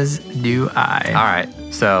 As do I. All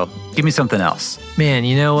right, so give me something else. Man,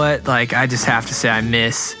 you know what? Like, I just have to say I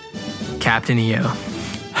miss Captain EO.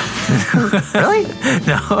 Really?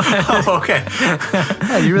 No. Oh, okay.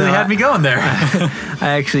 Yeah, you really had me going there.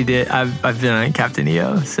 I actually did. I've been on Captain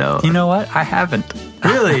EO, so... You know what? I haven't.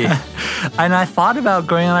 Really? And I thought about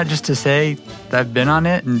going on it just to say that I've been on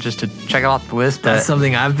it and just to check it off the list. But that's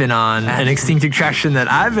something I've been on, an extinct attraction that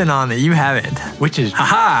I've been on that you haven't. Which is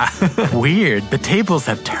weird. The tables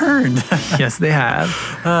have turned. Yes, they have.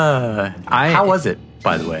 How was it,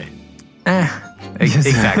 by the way?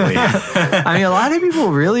 Exactly. I mean, a lot of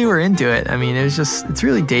people really were into it. I mean, it's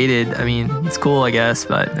really dated. I mean, it's cool, I guess,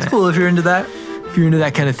 but... It's cool if you're into that. If you're into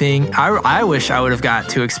that kind of thing. I wish I would have got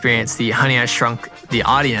to experience the Honey, I Shrunk the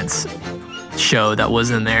Audience show that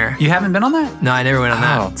was in there. You haven't been on that? No, I never went on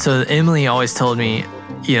that. So Emily always told me,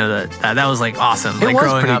 you know, that was like awesome. It like was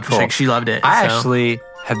growing pretty up, cool. she loved it. I actually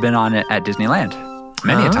have been on it at Disneyland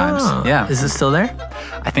many a times. Yeah. Is it still there?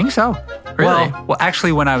 I think so. Really? Well,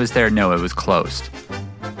 actually, when I was there, no, it was closed.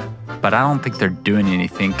 But I don't think they're doing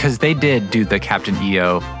anything because they did do the Captain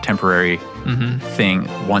EO temporary thing.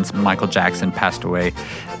 Once Michael Jackson passed away,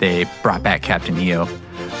 they brought back Captain EO.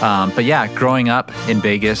 But yeah, growing up in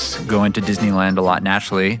Vegas, going to Disneyland a lot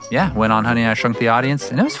naturally, yeah, went on Honey, I Shrunk the Audience,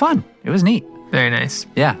 and it was fun. It was neat. Very nice.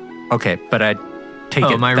 Yeah. Okay, but I take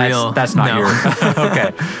it that's not your...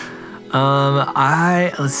 Okay.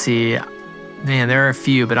 Let's see. Man, there are a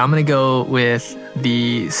few, but I'm going to go with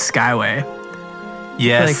the Skyway.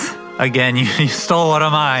 Yes. Again, you stole one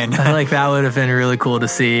of mine. I feel like that would have been really cool to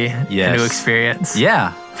see and to experience.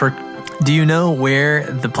 Yeah. Do you know where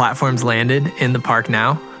the platforms landed in the park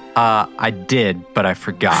now? I did, but I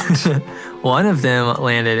forgot. One of them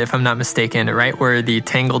landed, if I'm not mistaken, right where the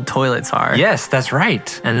tangled toilets are. Yes, that's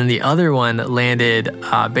right. And then the other one landed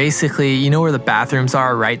basically, you know where the bathrooms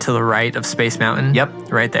are, right to the right of Space Mountain?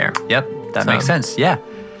 Yep. Right there. Yep. That makes sense. Yeah.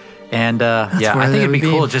 And yeah, I think it'd be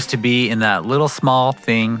cool just to be in that little small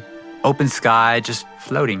thing, open sky, just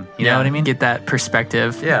floating. You know what I mean? Get that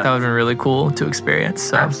perspective. Yeah. That would have been really cool to experience.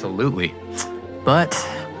 So. Absolutely. But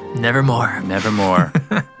never more. Never more.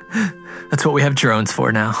 That's what we have drones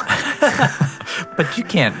for now. But you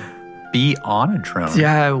can't be on a drone.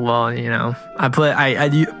 Yeah, well, you know, I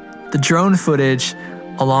the drone footage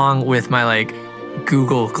along with my like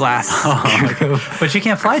Google Glass. But you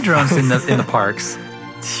can't fly drones in the parks.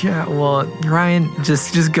 Yeah, well, Ryan,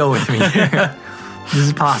 just go with me here. This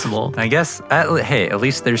is possible. I guess. Hey, at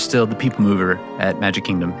least there's still the People Mover at Magic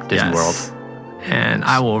Kingdom, Disney World. And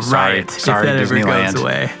I will riot if that ever goes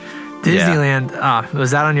away. Disneyland,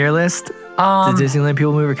 was that on your list? The Disneyland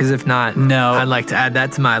People Mover? Because if not, no, I'd like to add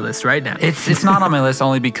that to my list right now. It's not on my list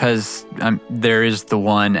only because there is the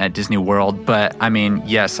one at Disney World. But I mean,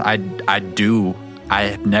 yes, I do. I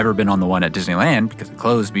have never been on the one at Disneyland because it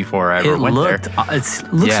closed before I ever went there.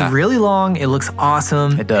 It looks really long. It looks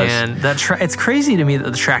awesome. It does. And it's crazy to me that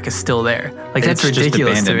the track is still there. Like, that's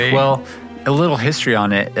ridiculous to me. Well, a little history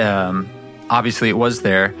on it. Obviously, it was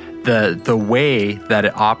there. The way that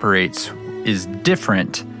it operates is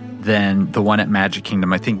different than the one at Magic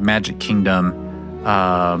Kingdom. I think Magic Kingdom,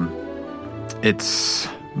 it's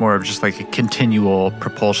more of just like a continual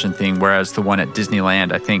propulsion thing, whereas the one at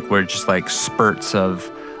Disneyland, I think, we're just like spurts of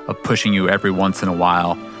pushing you every once in a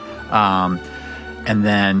while. And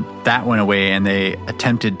then that went away, and they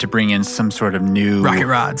attempted to bring in some sort of new Rocket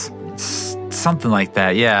rods. something like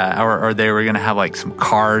that, yeah. Or they were going to have like some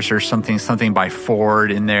cars or something by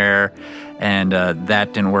Ford in there, and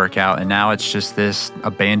that didn't work out. And now it's just this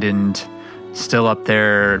abandoned, still up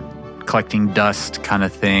there collecting dust kind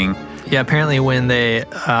of thing. Yeah, apparently when they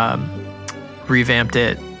revamped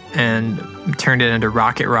it and turned it into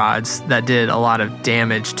rocket rods, that did a lot of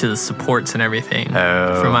damage to the supports and everything,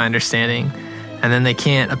 from my understanding. And then they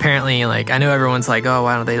can't, apparently, like, I know everyone's like, oh,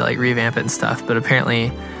 why don't they like revamp it and stuff? But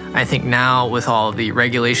apparently, I think now with all the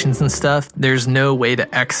regulations and stuff, there's no way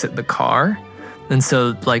to exit the car. And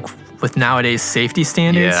so, like, with nowadays safety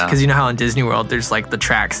standards, because you know how in Disney World, there's like the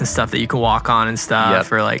tracks and stuff that you can walk on and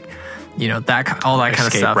stuff, or like, you know, that all that kind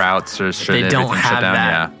of stuff. Routes or they don't have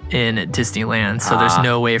that in Disneyland, so there's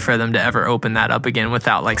no way for them to ever open that up again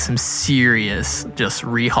without like some serious just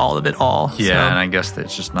rehaul of it all. Yeah, so, and I guess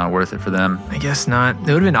that's just not worth it for them. I guess not. It would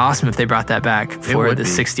have been awesome if they brought that back for the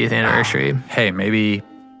 60th anniversary. Hey, maybe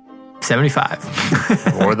 75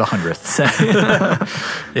 or the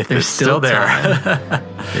 100th. If there's still there.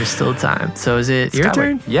 There's still time. So is it your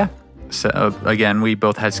turn? Yeah. So again, we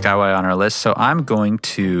both had Skyway on our list, so I'm going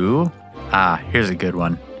to here's a good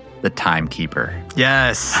one. The Timekeeper.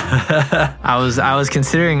 Yes. I was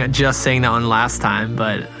considering just saying that one last time,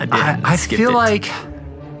 but I didn't. I feel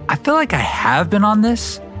like I have been on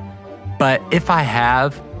this, but if I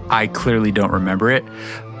have, I clearly don't remember it.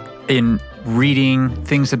 In reading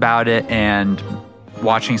things about it and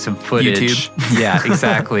watching some footage. YouTube. Yeah,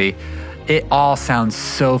 exactly. It all sounds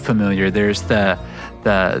so familiar. There's the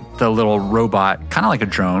little robot, kind of like a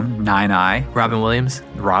drone, Nine Eye. Robin Williams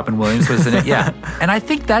was in it, yeah. And I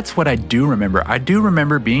think that's what I do remember. I do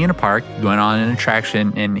remember being in a park, going on an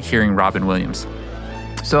attraction, and hearing Robin Williams.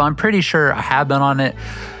 So I'm pretty sure I have been on it,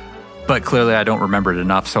 but clearly I don't remember it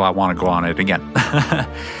enough, so I want to go on it again.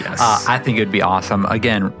 Yes. I think it'd be awesome.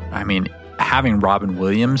 Again, I mean, having Robin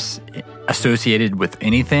Williams associated with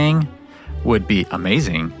anything would be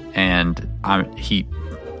amazing, and he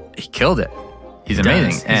killed it. He's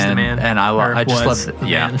amazing. He's the man. And I just loved it.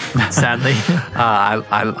 Yeah. Sadly.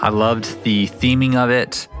 I loved the theming of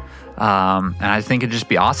it. And I think it'd just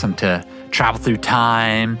be awesome to travel through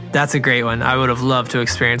time. That's a great one. I would have loved to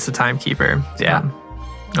experience the Timekeeper. Yeah.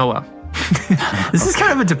 Oh, well. This is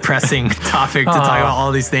kind of a depressing topic to talk about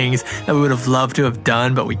all these things that we would have loved to have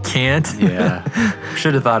done, but we can't. Yeah.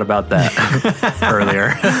 Should have thought about that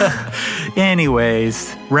earlier.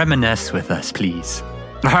 Anyways, reminisce with us, please.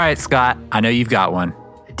 All right, Scott, I know you've got one.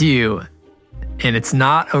 I do. And it's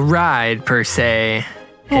not a ride per se.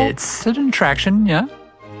 Well, it's an attraction, yeah.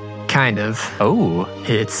 Kind of. Oh.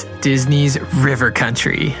 It's Disney's River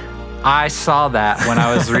Country. I saw that when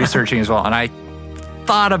I was researching as well, and I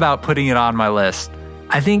thought about putting it on my list.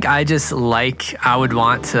 I think I would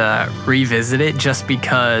want to revisit it just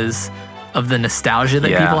because of the nostalgia that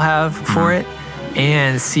people have for it.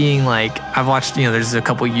 And seeing, like, I've watched, there's a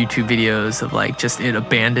couple YouTube videos of, like, just it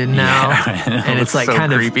abandoned now. Yeah, and it's, like, so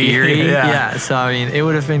kind creepy. Of eerie. Yeah. So, I mean, it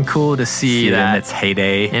would have been cool to see that. In its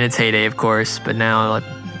heyday. In its heyday, of course. But now, like,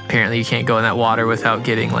 apparently you can't go in that water without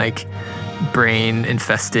getting, like,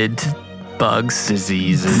 brain-infested bugs.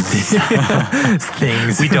 Diseases.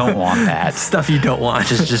 Things. We don't want that. Stuff you don't want.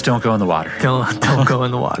 Just don't go in the water. Don't go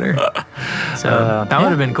in the water. So, that would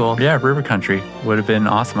have been cool. Yeah, River Country would have been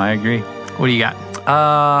awesome. I agree. What do you got?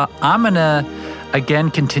 I'm going to, again,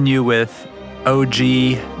 continue with OG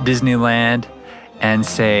Disneyland and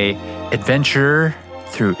say Adventure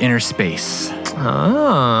Through Inner Space.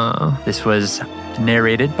 Oh. This was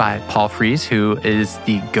narrated by Paul Frees, who is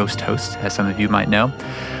the ghost host, as some of you might know.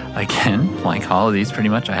 Again, like all of these, pretty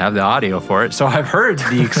much, I have the audio for it, so I've heard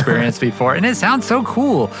the experience before, and it sounds so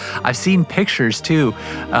cool. I've seen pictures, too.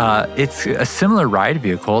 It's a similar ride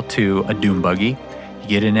vehicle to a Doom Buggy. You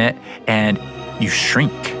get in it, and you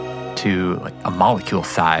shrink to like a molecule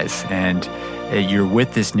size, and you're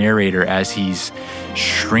with this narrator as he's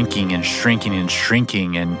shrinking and shrinking and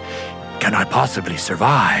shrinking, and can I possibly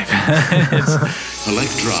survive?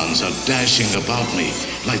 Electrons are dashing about me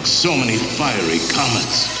like so many fiery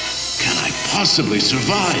comets. Can I possibly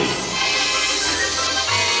survive?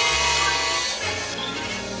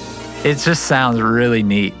 It just sounds really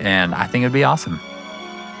neat, and I think it'd be awesome.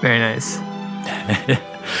 Very nice.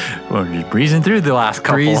 We're just breezing through the last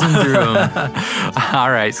couple. Breezing through them. All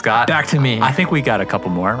right, Scott. Back to me. I think we got a couple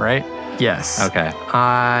more, right? Yes. Okay.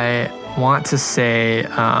 I want to say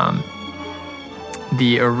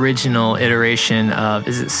the original iteration of,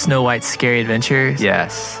 is it Snow White's Scary Adventures?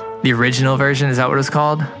 Yes. The original version, is that what it's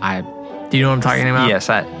called? Do you know what I'm talking about? Yes,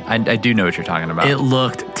 I do know what you're talking about. It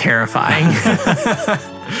looked terrifying.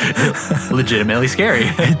 Legitimately scary.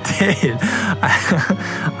 It did.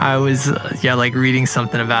 I was like reading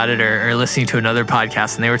something about it or listening to another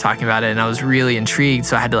podcast, and they were talking about it, and I was really intrigued,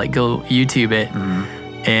 so I had to like go YouTube it.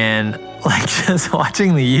 And like just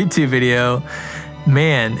watching the YouTube video,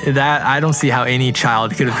 man, that I don't see how any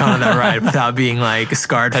child could have gone on that ride without being like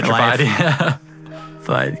scarred for life. Yeah.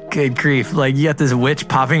 But good grief, like you got this witch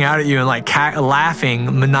popping out at you and like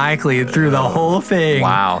laughing maniacally through the whole thing.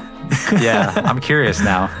 Wow. Yeah, I'm curious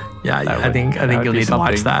now. Yeah, I think you'll need to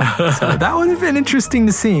watch that. So that would have been interesting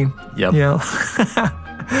to see. Yep. You know?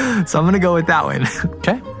 So I'm gonna go with that one.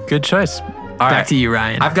 Okay, good choice. Back to you,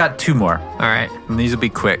 Ryan. I've got 2 more. All right. And these will be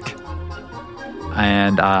quick.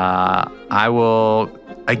 And I will,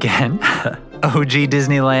 again, OG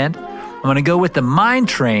Disneyland. I'm going to go with the Mine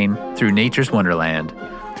Train through Nature's Wonderland,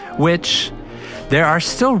 which there are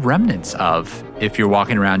still remnants of. If you're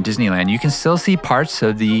walking around Disneyland, you can still see parts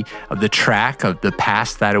of the track, of the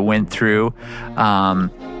pass that it went through.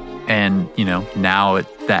 And, you know, now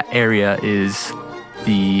that area is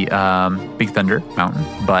the Big Thunder Mountain.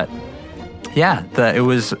 But yeah, it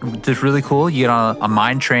was just really cool. You get on a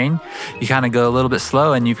mine train, you kind of go a little bit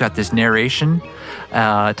slow, and you've got this narration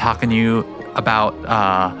talking to you about,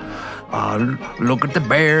 look at the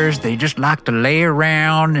bears. They just like to lay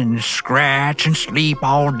around and scratch and sleep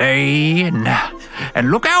all day.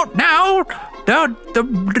 And look out now.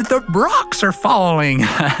 The rocks are falling.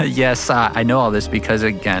 Yes, I know all this because,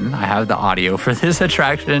 again, I have the audio for this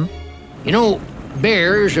attraction. You know,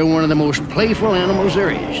 bears are one of the most playful animals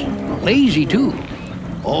there is. Lazy, too.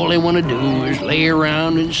 All they want to do is lay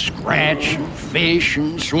around and scratch and fish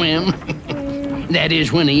and swim. That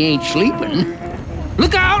is when they ain't sleeping.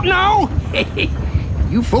 Look out now!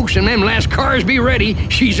 You folks in them last cars be ready.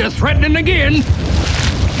 She's a-threatening again.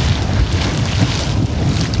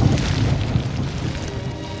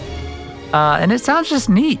 And it sounds just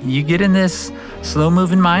neat. You get in this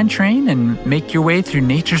slow-moving mine train and make your way through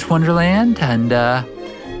Nature's Wonderland, and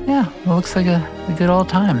yeah, it looks like a good old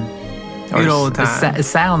time. Good old time. It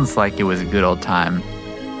sounds like it was a good old time.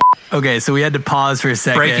 Okay, so we had to pause for a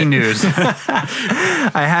second. Breaking news.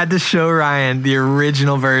 I had to show Ryan the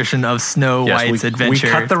original version of Snow White's adventure.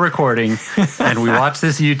 We cut the recording and we watched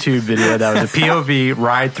this YouTube video that was a POV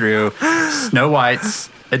ride through Snow White's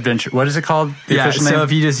adventure. What is it called? The official name? So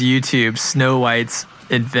if you just YouTube Snow White's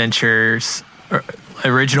Adventures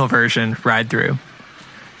original version ride through.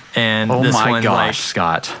 And oh this my one, gosh,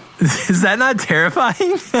 Scott. Is that not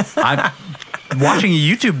terrifying? I'm watching a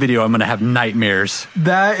YouTube video, I'm going to have nightmares.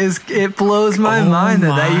 It blows my mind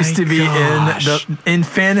that used to be in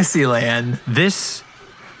Fantasyland. This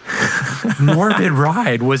morbid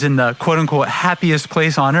ride was in the quote-unquote happiest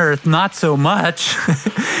place on earth. Not so much.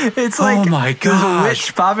 It's like, oh my gosh, there's a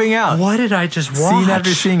witch popping out. What did I just watch? Scene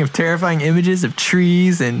after scene of terrifying images of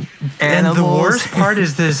trees and animals. And the worst part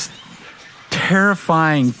is this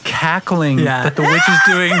terrifying cackling that the witch is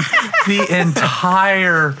doing the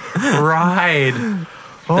entire ride.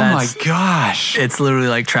 Oh my gosh. It's literally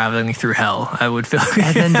like traveling through hell, I would feel.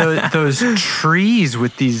 And then those trees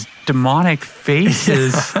with these demonic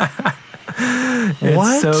faces.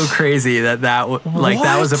 It's so crazy that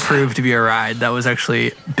was approved to be a ride that was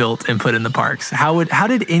actually built and put in the parks. How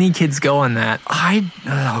did any kids go on that?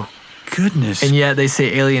 Goodness. And yet they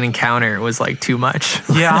say Alien Encounter was like too much.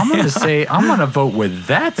 Yeah, I'm going to vote with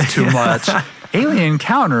that's too much. Alien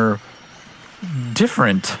Encounter,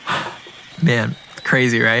 different. Man,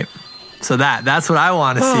 crazy, right? So that's what I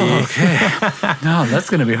want to see. Okay. No, that's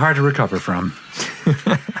going to be hard to recover from.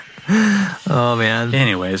 Oh, man.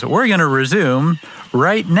 Anyways, we're going to resume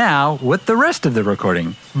right now with the rest of the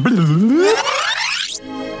recording.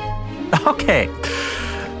 Okay.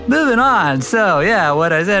 Moving on. So, yeah,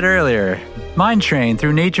 what I said earlier. Mine Train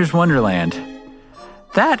through Nature's Wonderland.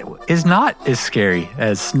 That is not as scary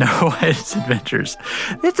as Snow White's Adventures.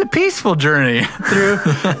 It's a peaceful journey through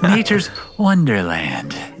Nature's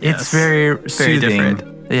Wonderland. It's very soothing.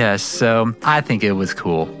 Different. Yes, so I think it was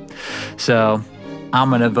cool. So I'm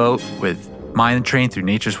going to vote with Mine Train through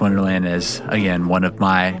Nature's Wonderland as, again, one of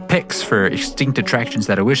my picks for extinct attractions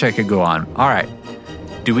that I wish I could go on. All right.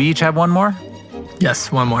 Do we each have one more?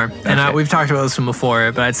 Yes, one more. Okay. And we've talked about this one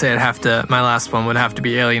before, but I'd say my last one would have to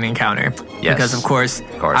be Alien Encounter. Yes. Because, of course.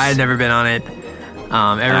 I had never been on it.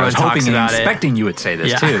 Everyone talks about it. Expecting you would say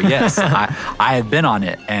this too. Yes, I have been on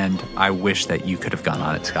it, and I wish that you could have gone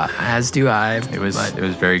on it, Scott. As do I. It was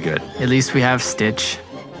very good. At least we have Stitch.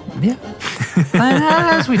 Yeah.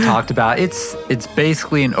 As we talked about, it's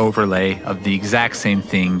basically an overlay of the exact same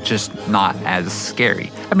thing, just not as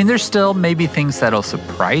scary. I mean, there's still maybe things that'll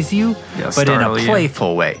surprise you, but in a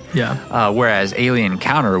playful way. Yeah. Whereas Alien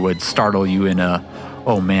Encounter would startle you in a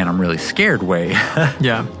oh man, I'm really scared way.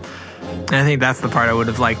 Yeah. And I think that's the part I would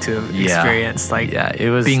have liked to have experienced, like it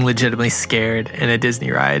was being legitimately scared in a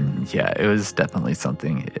Disney ride. Yeah, it was definitely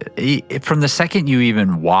something. From the second you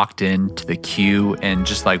even walked into the queue and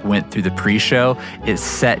just like went through the pre-show, it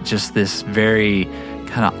set just this very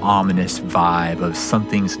kind of ominous vibe of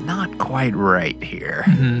something's not quite right here.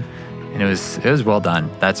 Mm-hmm. And it was well done,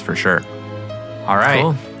 that's for sure. All right.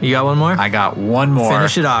 Cool. You got one more? I got one more.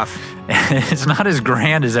 Finish it off. It's not as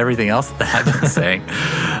grand as everything else that I've been saying,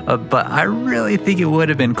 but I really think it would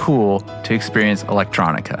have been cool to experience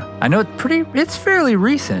Electronica. I know it's fairly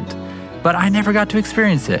recent, but I never got to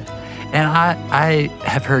experience it. And I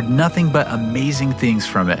have heard nothing but amazing things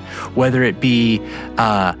from it, whether it be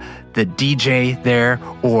the DJ there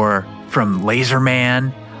or from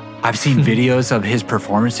Laserman. I've seen videos of his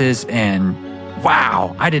performances and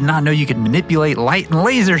wow, I did not know you could manipulate light and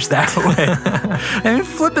lasers that way. I mean,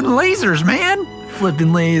 flipping lasers, man. Flipping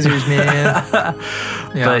lasers, man.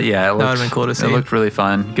 But yeah, that would have been cool to see. It looked really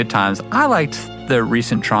fun. Good times. I liked the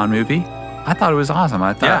recent Tron movie. I thought it was awesome.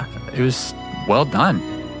 I thought it was well done.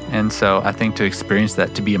 And so I think to experience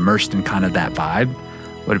that, to be immersed in kind of that vibe,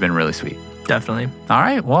 would have been really sweet. Definitely. All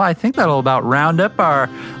right. Well, I think that'll about round up our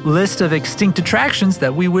list of extinct attractions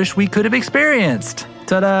that we wish we could have experienced.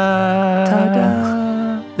 Ta-da!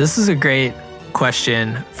 Ta-da! This is a great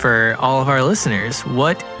question for all of our listeners.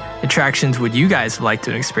 What attractions would you guys like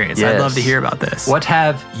to experience? Yes. I'd love to hear about this. What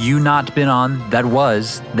have you not been on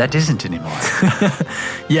that isn't anymore?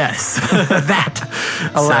 Yes.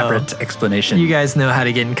 That elaborate explanation. You guys know how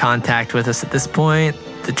to get in contact with us at this point.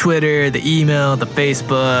 The Twitter, the email, the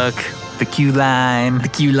Facebook. The Q line. The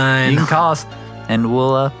Q line. You can call us and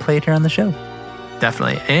we'll play it here on the show.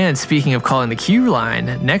 Definitely. And speaking of calling the Q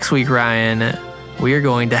line, next week, Ryan, we are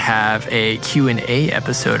going to have a Q&A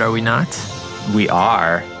episode, are we not? We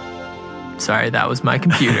are. Sorry, that was my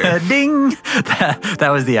computer. Ding! That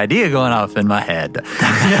was the idea going off in my head.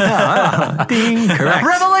 Ding! Correct.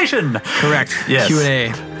 Revelation! Correct. Yes.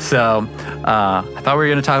 Q&A. So, I thought we were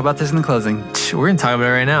going to talk about this in the closing. We're going to talk about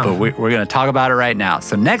it right now. But we're going to talk about it right now.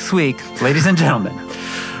 So next week, ladies and gentlemen,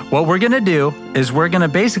 what we're going to do is we're going to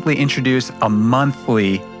basically introduce a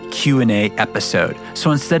monthly Q&A episode.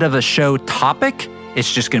 So instead of a show topic,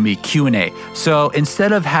 it's just going to be Q&A. So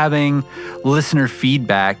instead of having listener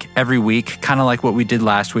feedback every week, kind of like what we did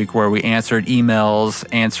last week where we answered emails,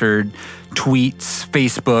 answered tweets,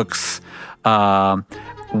 Facebooks,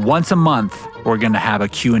 once a month, we're going to have a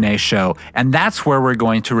Q&A show. And that's where we're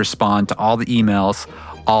going to respond to all the emails,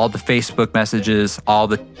 all the Facebook messages, all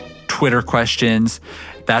the Twitter questions.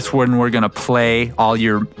 That's when we're going to play all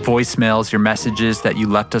your voicemails, your messages that you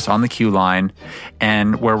left us on the Q line,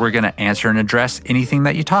 and where we're going to answer and address anything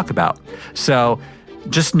that you talk about. So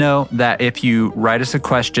just know that if you write us a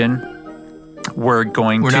question, we're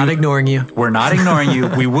not ignoring you. We're not ignoring you.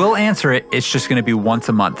 We will answer it. It's just going to be once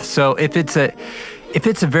a month. So if it's a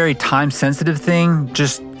very time-sensitive thing,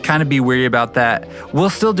 just kind of be wary about that. We'll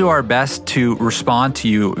still do our best to respond to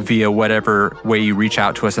you via whatever way you reach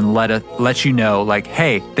out to us and let you know, like,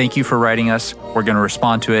 hey, thank you for writing us. We're going to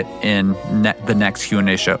respond to it in the next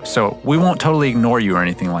Q&A show. So we won't totally ignore you or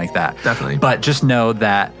anything like that. Definitely. But just know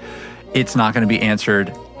that it's not going to be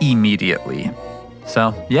answered immediately.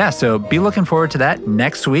 So, yeah, so be looking forward to that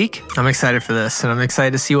next week. I'm excited for this, and I'm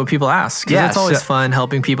excited to see what people ask. Yeah, it's always fun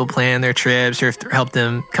helping people plan their trips or help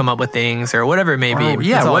them come up with things or whatever it may be.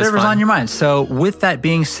 Yeah, whatever's on your mind. So, with that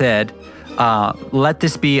being said, let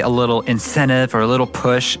this be a little incentive or a little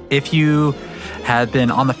push. If you have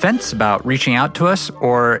been on the fence about reaching out to us,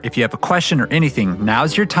 or if you have a question or anything,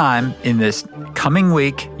 now's your time. In this coming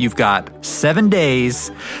week, you've got 7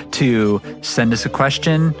 days to send us a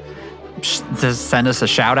question, to send us a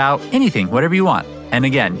shout out, anything, whatever you want. And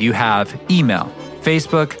again, you have email,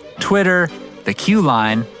 Facebook, Twitter, the Q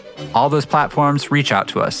line, all those platforms. Reach out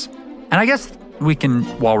to us. And I guess we can,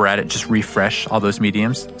 while we're at it, just refresh all those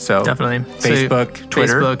mediums. So definitely. Facebook,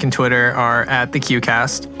 Twitter. Facebook and Twitter are at the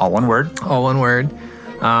QCast. All one word. All one word.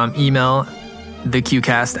 Email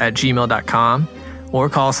theqcast@gmail.com or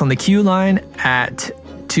call us on the Q line at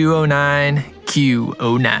 209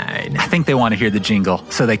 Q09. I think they want to hear the jingle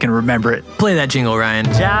so they can remember it. Play that jingle, Ryan.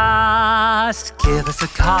 Just give us a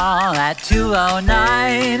call at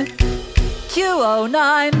 209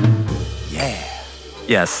 Q09. Yeah.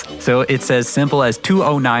 Yes. So it's as simple as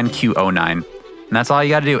 209 Q09. And that's all you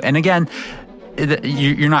got to do. And again,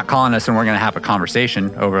 you're not calling us and we're going to have a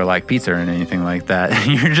conversation over like pizza or anything like that.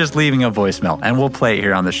 You're just leaving a voicemail and we'll play it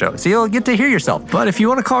here on the show. So you'll get to hear yourself. But if you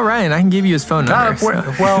want to call Ryan, I can give you his phone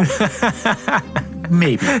number. Well,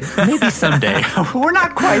 Maybe someday. We're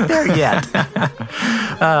not quite there yet.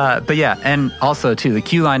 But yeah, and also too, the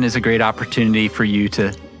Q line is a great opportunity for you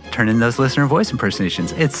to turn in those listener voice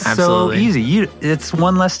impersonations. It's so easy. It's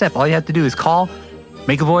one less step. All you have to do is call,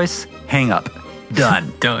 make a voice, hang up.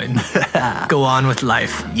 Done. Done. Go on with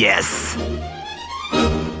life. Yes.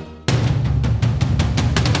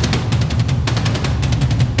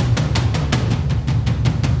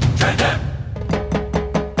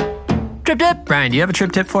 Trip tip. Ryan, do you have a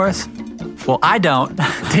trip tip for us? Well, I don't.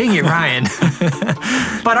 Dang it, Ryan.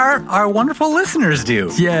 But our wonderful listeners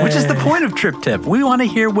do. Yeah. Which is the point of Trip Tip. We want to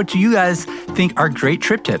hear what you guys think are great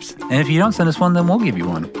trip tips. And if you don't send us one, then we'll give you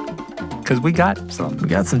one. Because we got some. We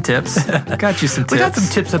got some tips. Got you some tips. We got some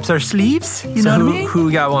tips up our sleeves. You know what I mean? Who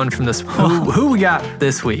we got one from this? Who we got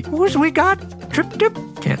this week? Who's we got? Trip Tip?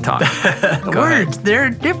 Can't talk. Words,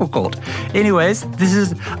 they're difficult. Anyways, this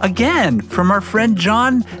is, again, from our friend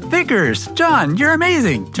John Vickers. John, you're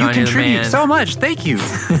amazing. John, you contribute so much. Thank you.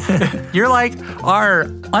 You're like our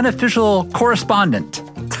unofficial correspondent.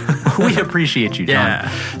 We appreciate you, John. Yeah.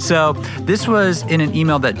 So this was in an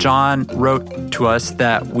email that John wrote to us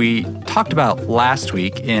that we talked about last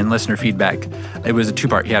week in listener feedback. It was a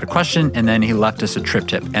two-part. He had a question, and then he left us a trip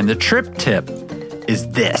tip. And the trip tip is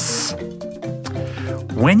this.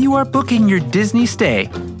 When you are booking your Disney stay,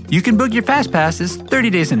 you can book your Fast Passes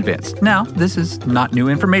 30 days in advance. Now, this is not new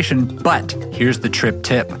information, but here's the trip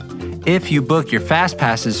tip. If you book your Fast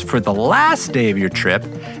Passes for the last day of your trip,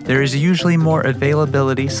 there is usually more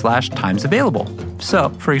availability / times available. So,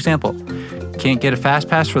 for example, can't get a Fast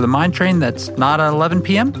Pass for the Mine Train that's not at 11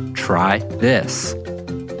 p.m.? Try this.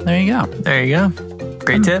 There you go. There you go.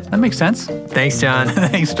 Great tip. That makes sense. Thanks, John.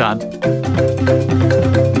 Thanks, John.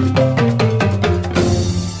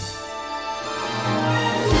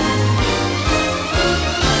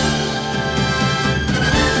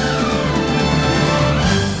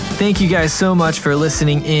 Thank you guys so much for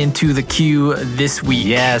listening in to The Q this week.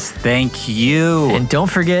 Yes, thank you. And don't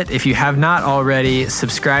forget, if you have not already,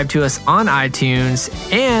 subscribe to us on iTunes.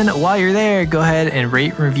 And while you're there, go ahead and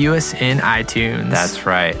rate and review us in iTunes. That's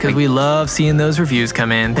right. Because we love seeing those reviews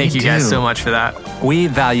come in. Thank you guys so much for that. We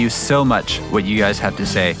value so much what you guys have to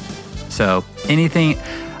say. So anything,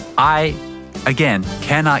 I, again,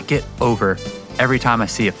 cannot get over every time I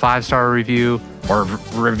see a 5-star review or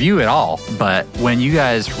review at all. But when you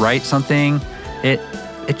guys write something, it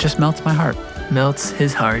just melts my heart. Melts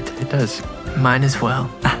his heart. It does. Mine as well.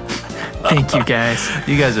 Thank you guys.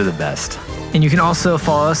 You guys are the best. And you can also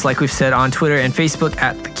follow us, like we've said, on Twitter and Facebook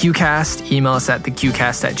at TheQcast. Email us at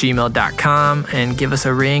theqcast@gmail.com and give us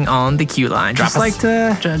a ring on the Q line. Just like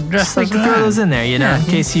to throw those in there, in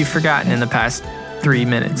case you've forgotten in the past 3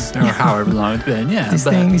 minutes. Or however long it's been,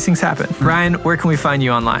 These things happen. Ryan, where can we find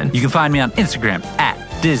you online? You can find me on Instagram at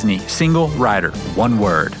Disney Single Rider, one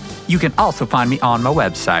word. You can also find me on my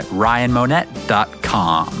website,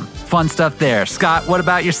 ryanmonette.com. Fun stuff there. Scott, what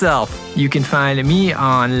about yourself? You can find me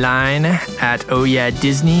online at Oh Yeah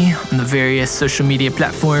Disney on the various social media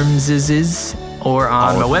platforms or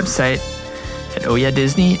on my website at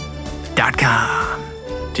ohyeahdisney.com.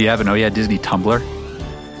 Do you have an Oh Yeah Disney Tumblr?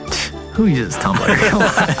 Who uses Tumblr? Come on.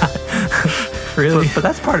 Really? But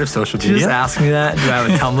that's part of social media. Did you just ask me that? Do I have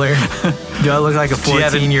a Tumblr? Do I look like a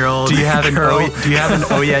 14-year-old Do you have an girl? Do you have an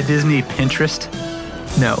Oh Yeah Disney Pinterest?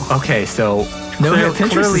 No. Okay, so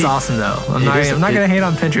Pinterest is awesome though. I'm not going to hate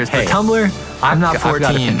on Pinterest, but Tumblr, I'm not 14, I've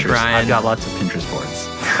got a Pinterest. Ryan. I've got lots of Pinterest boards.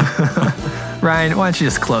 Ryan, why don't you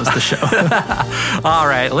just close the show? All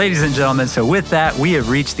right, ladies and gentlemen, so with that, we have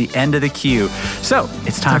reached the end of the queue. So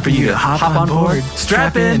it's time for you to hop on board,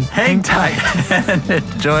 strap in, hang tight, and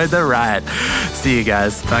enjoy the ride. See you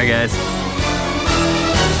guys. Bye, guys.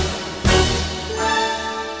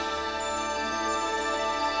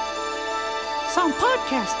 Some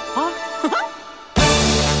podcast, huh?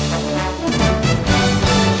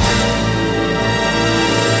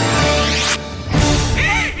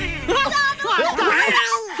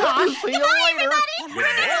 See you later.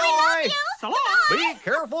 Bye. Be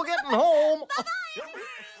careful getting home.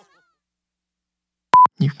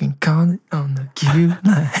 You can call it on the Q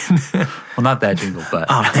line. Well, not that jingle, but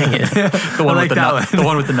oh, dang it. the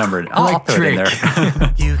one with the number. I'll throw it in there.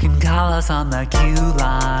 You can call us on the Q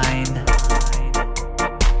line.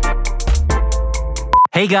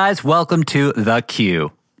 Hey guys, welcome to The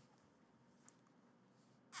Q.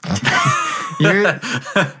 Your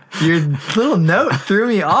little note threw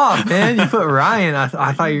me off, man. You put Ryan. I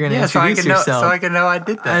thought you were going to introduce yourself. So I can know I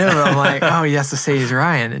did that. I know, but I'm like, oh, he has to say he's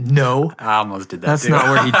Ryan. No. I almost did that. That's too. not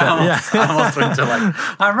where he does. I almost went to like,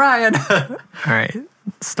 I'm Ryan. All right,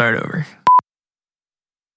 start over.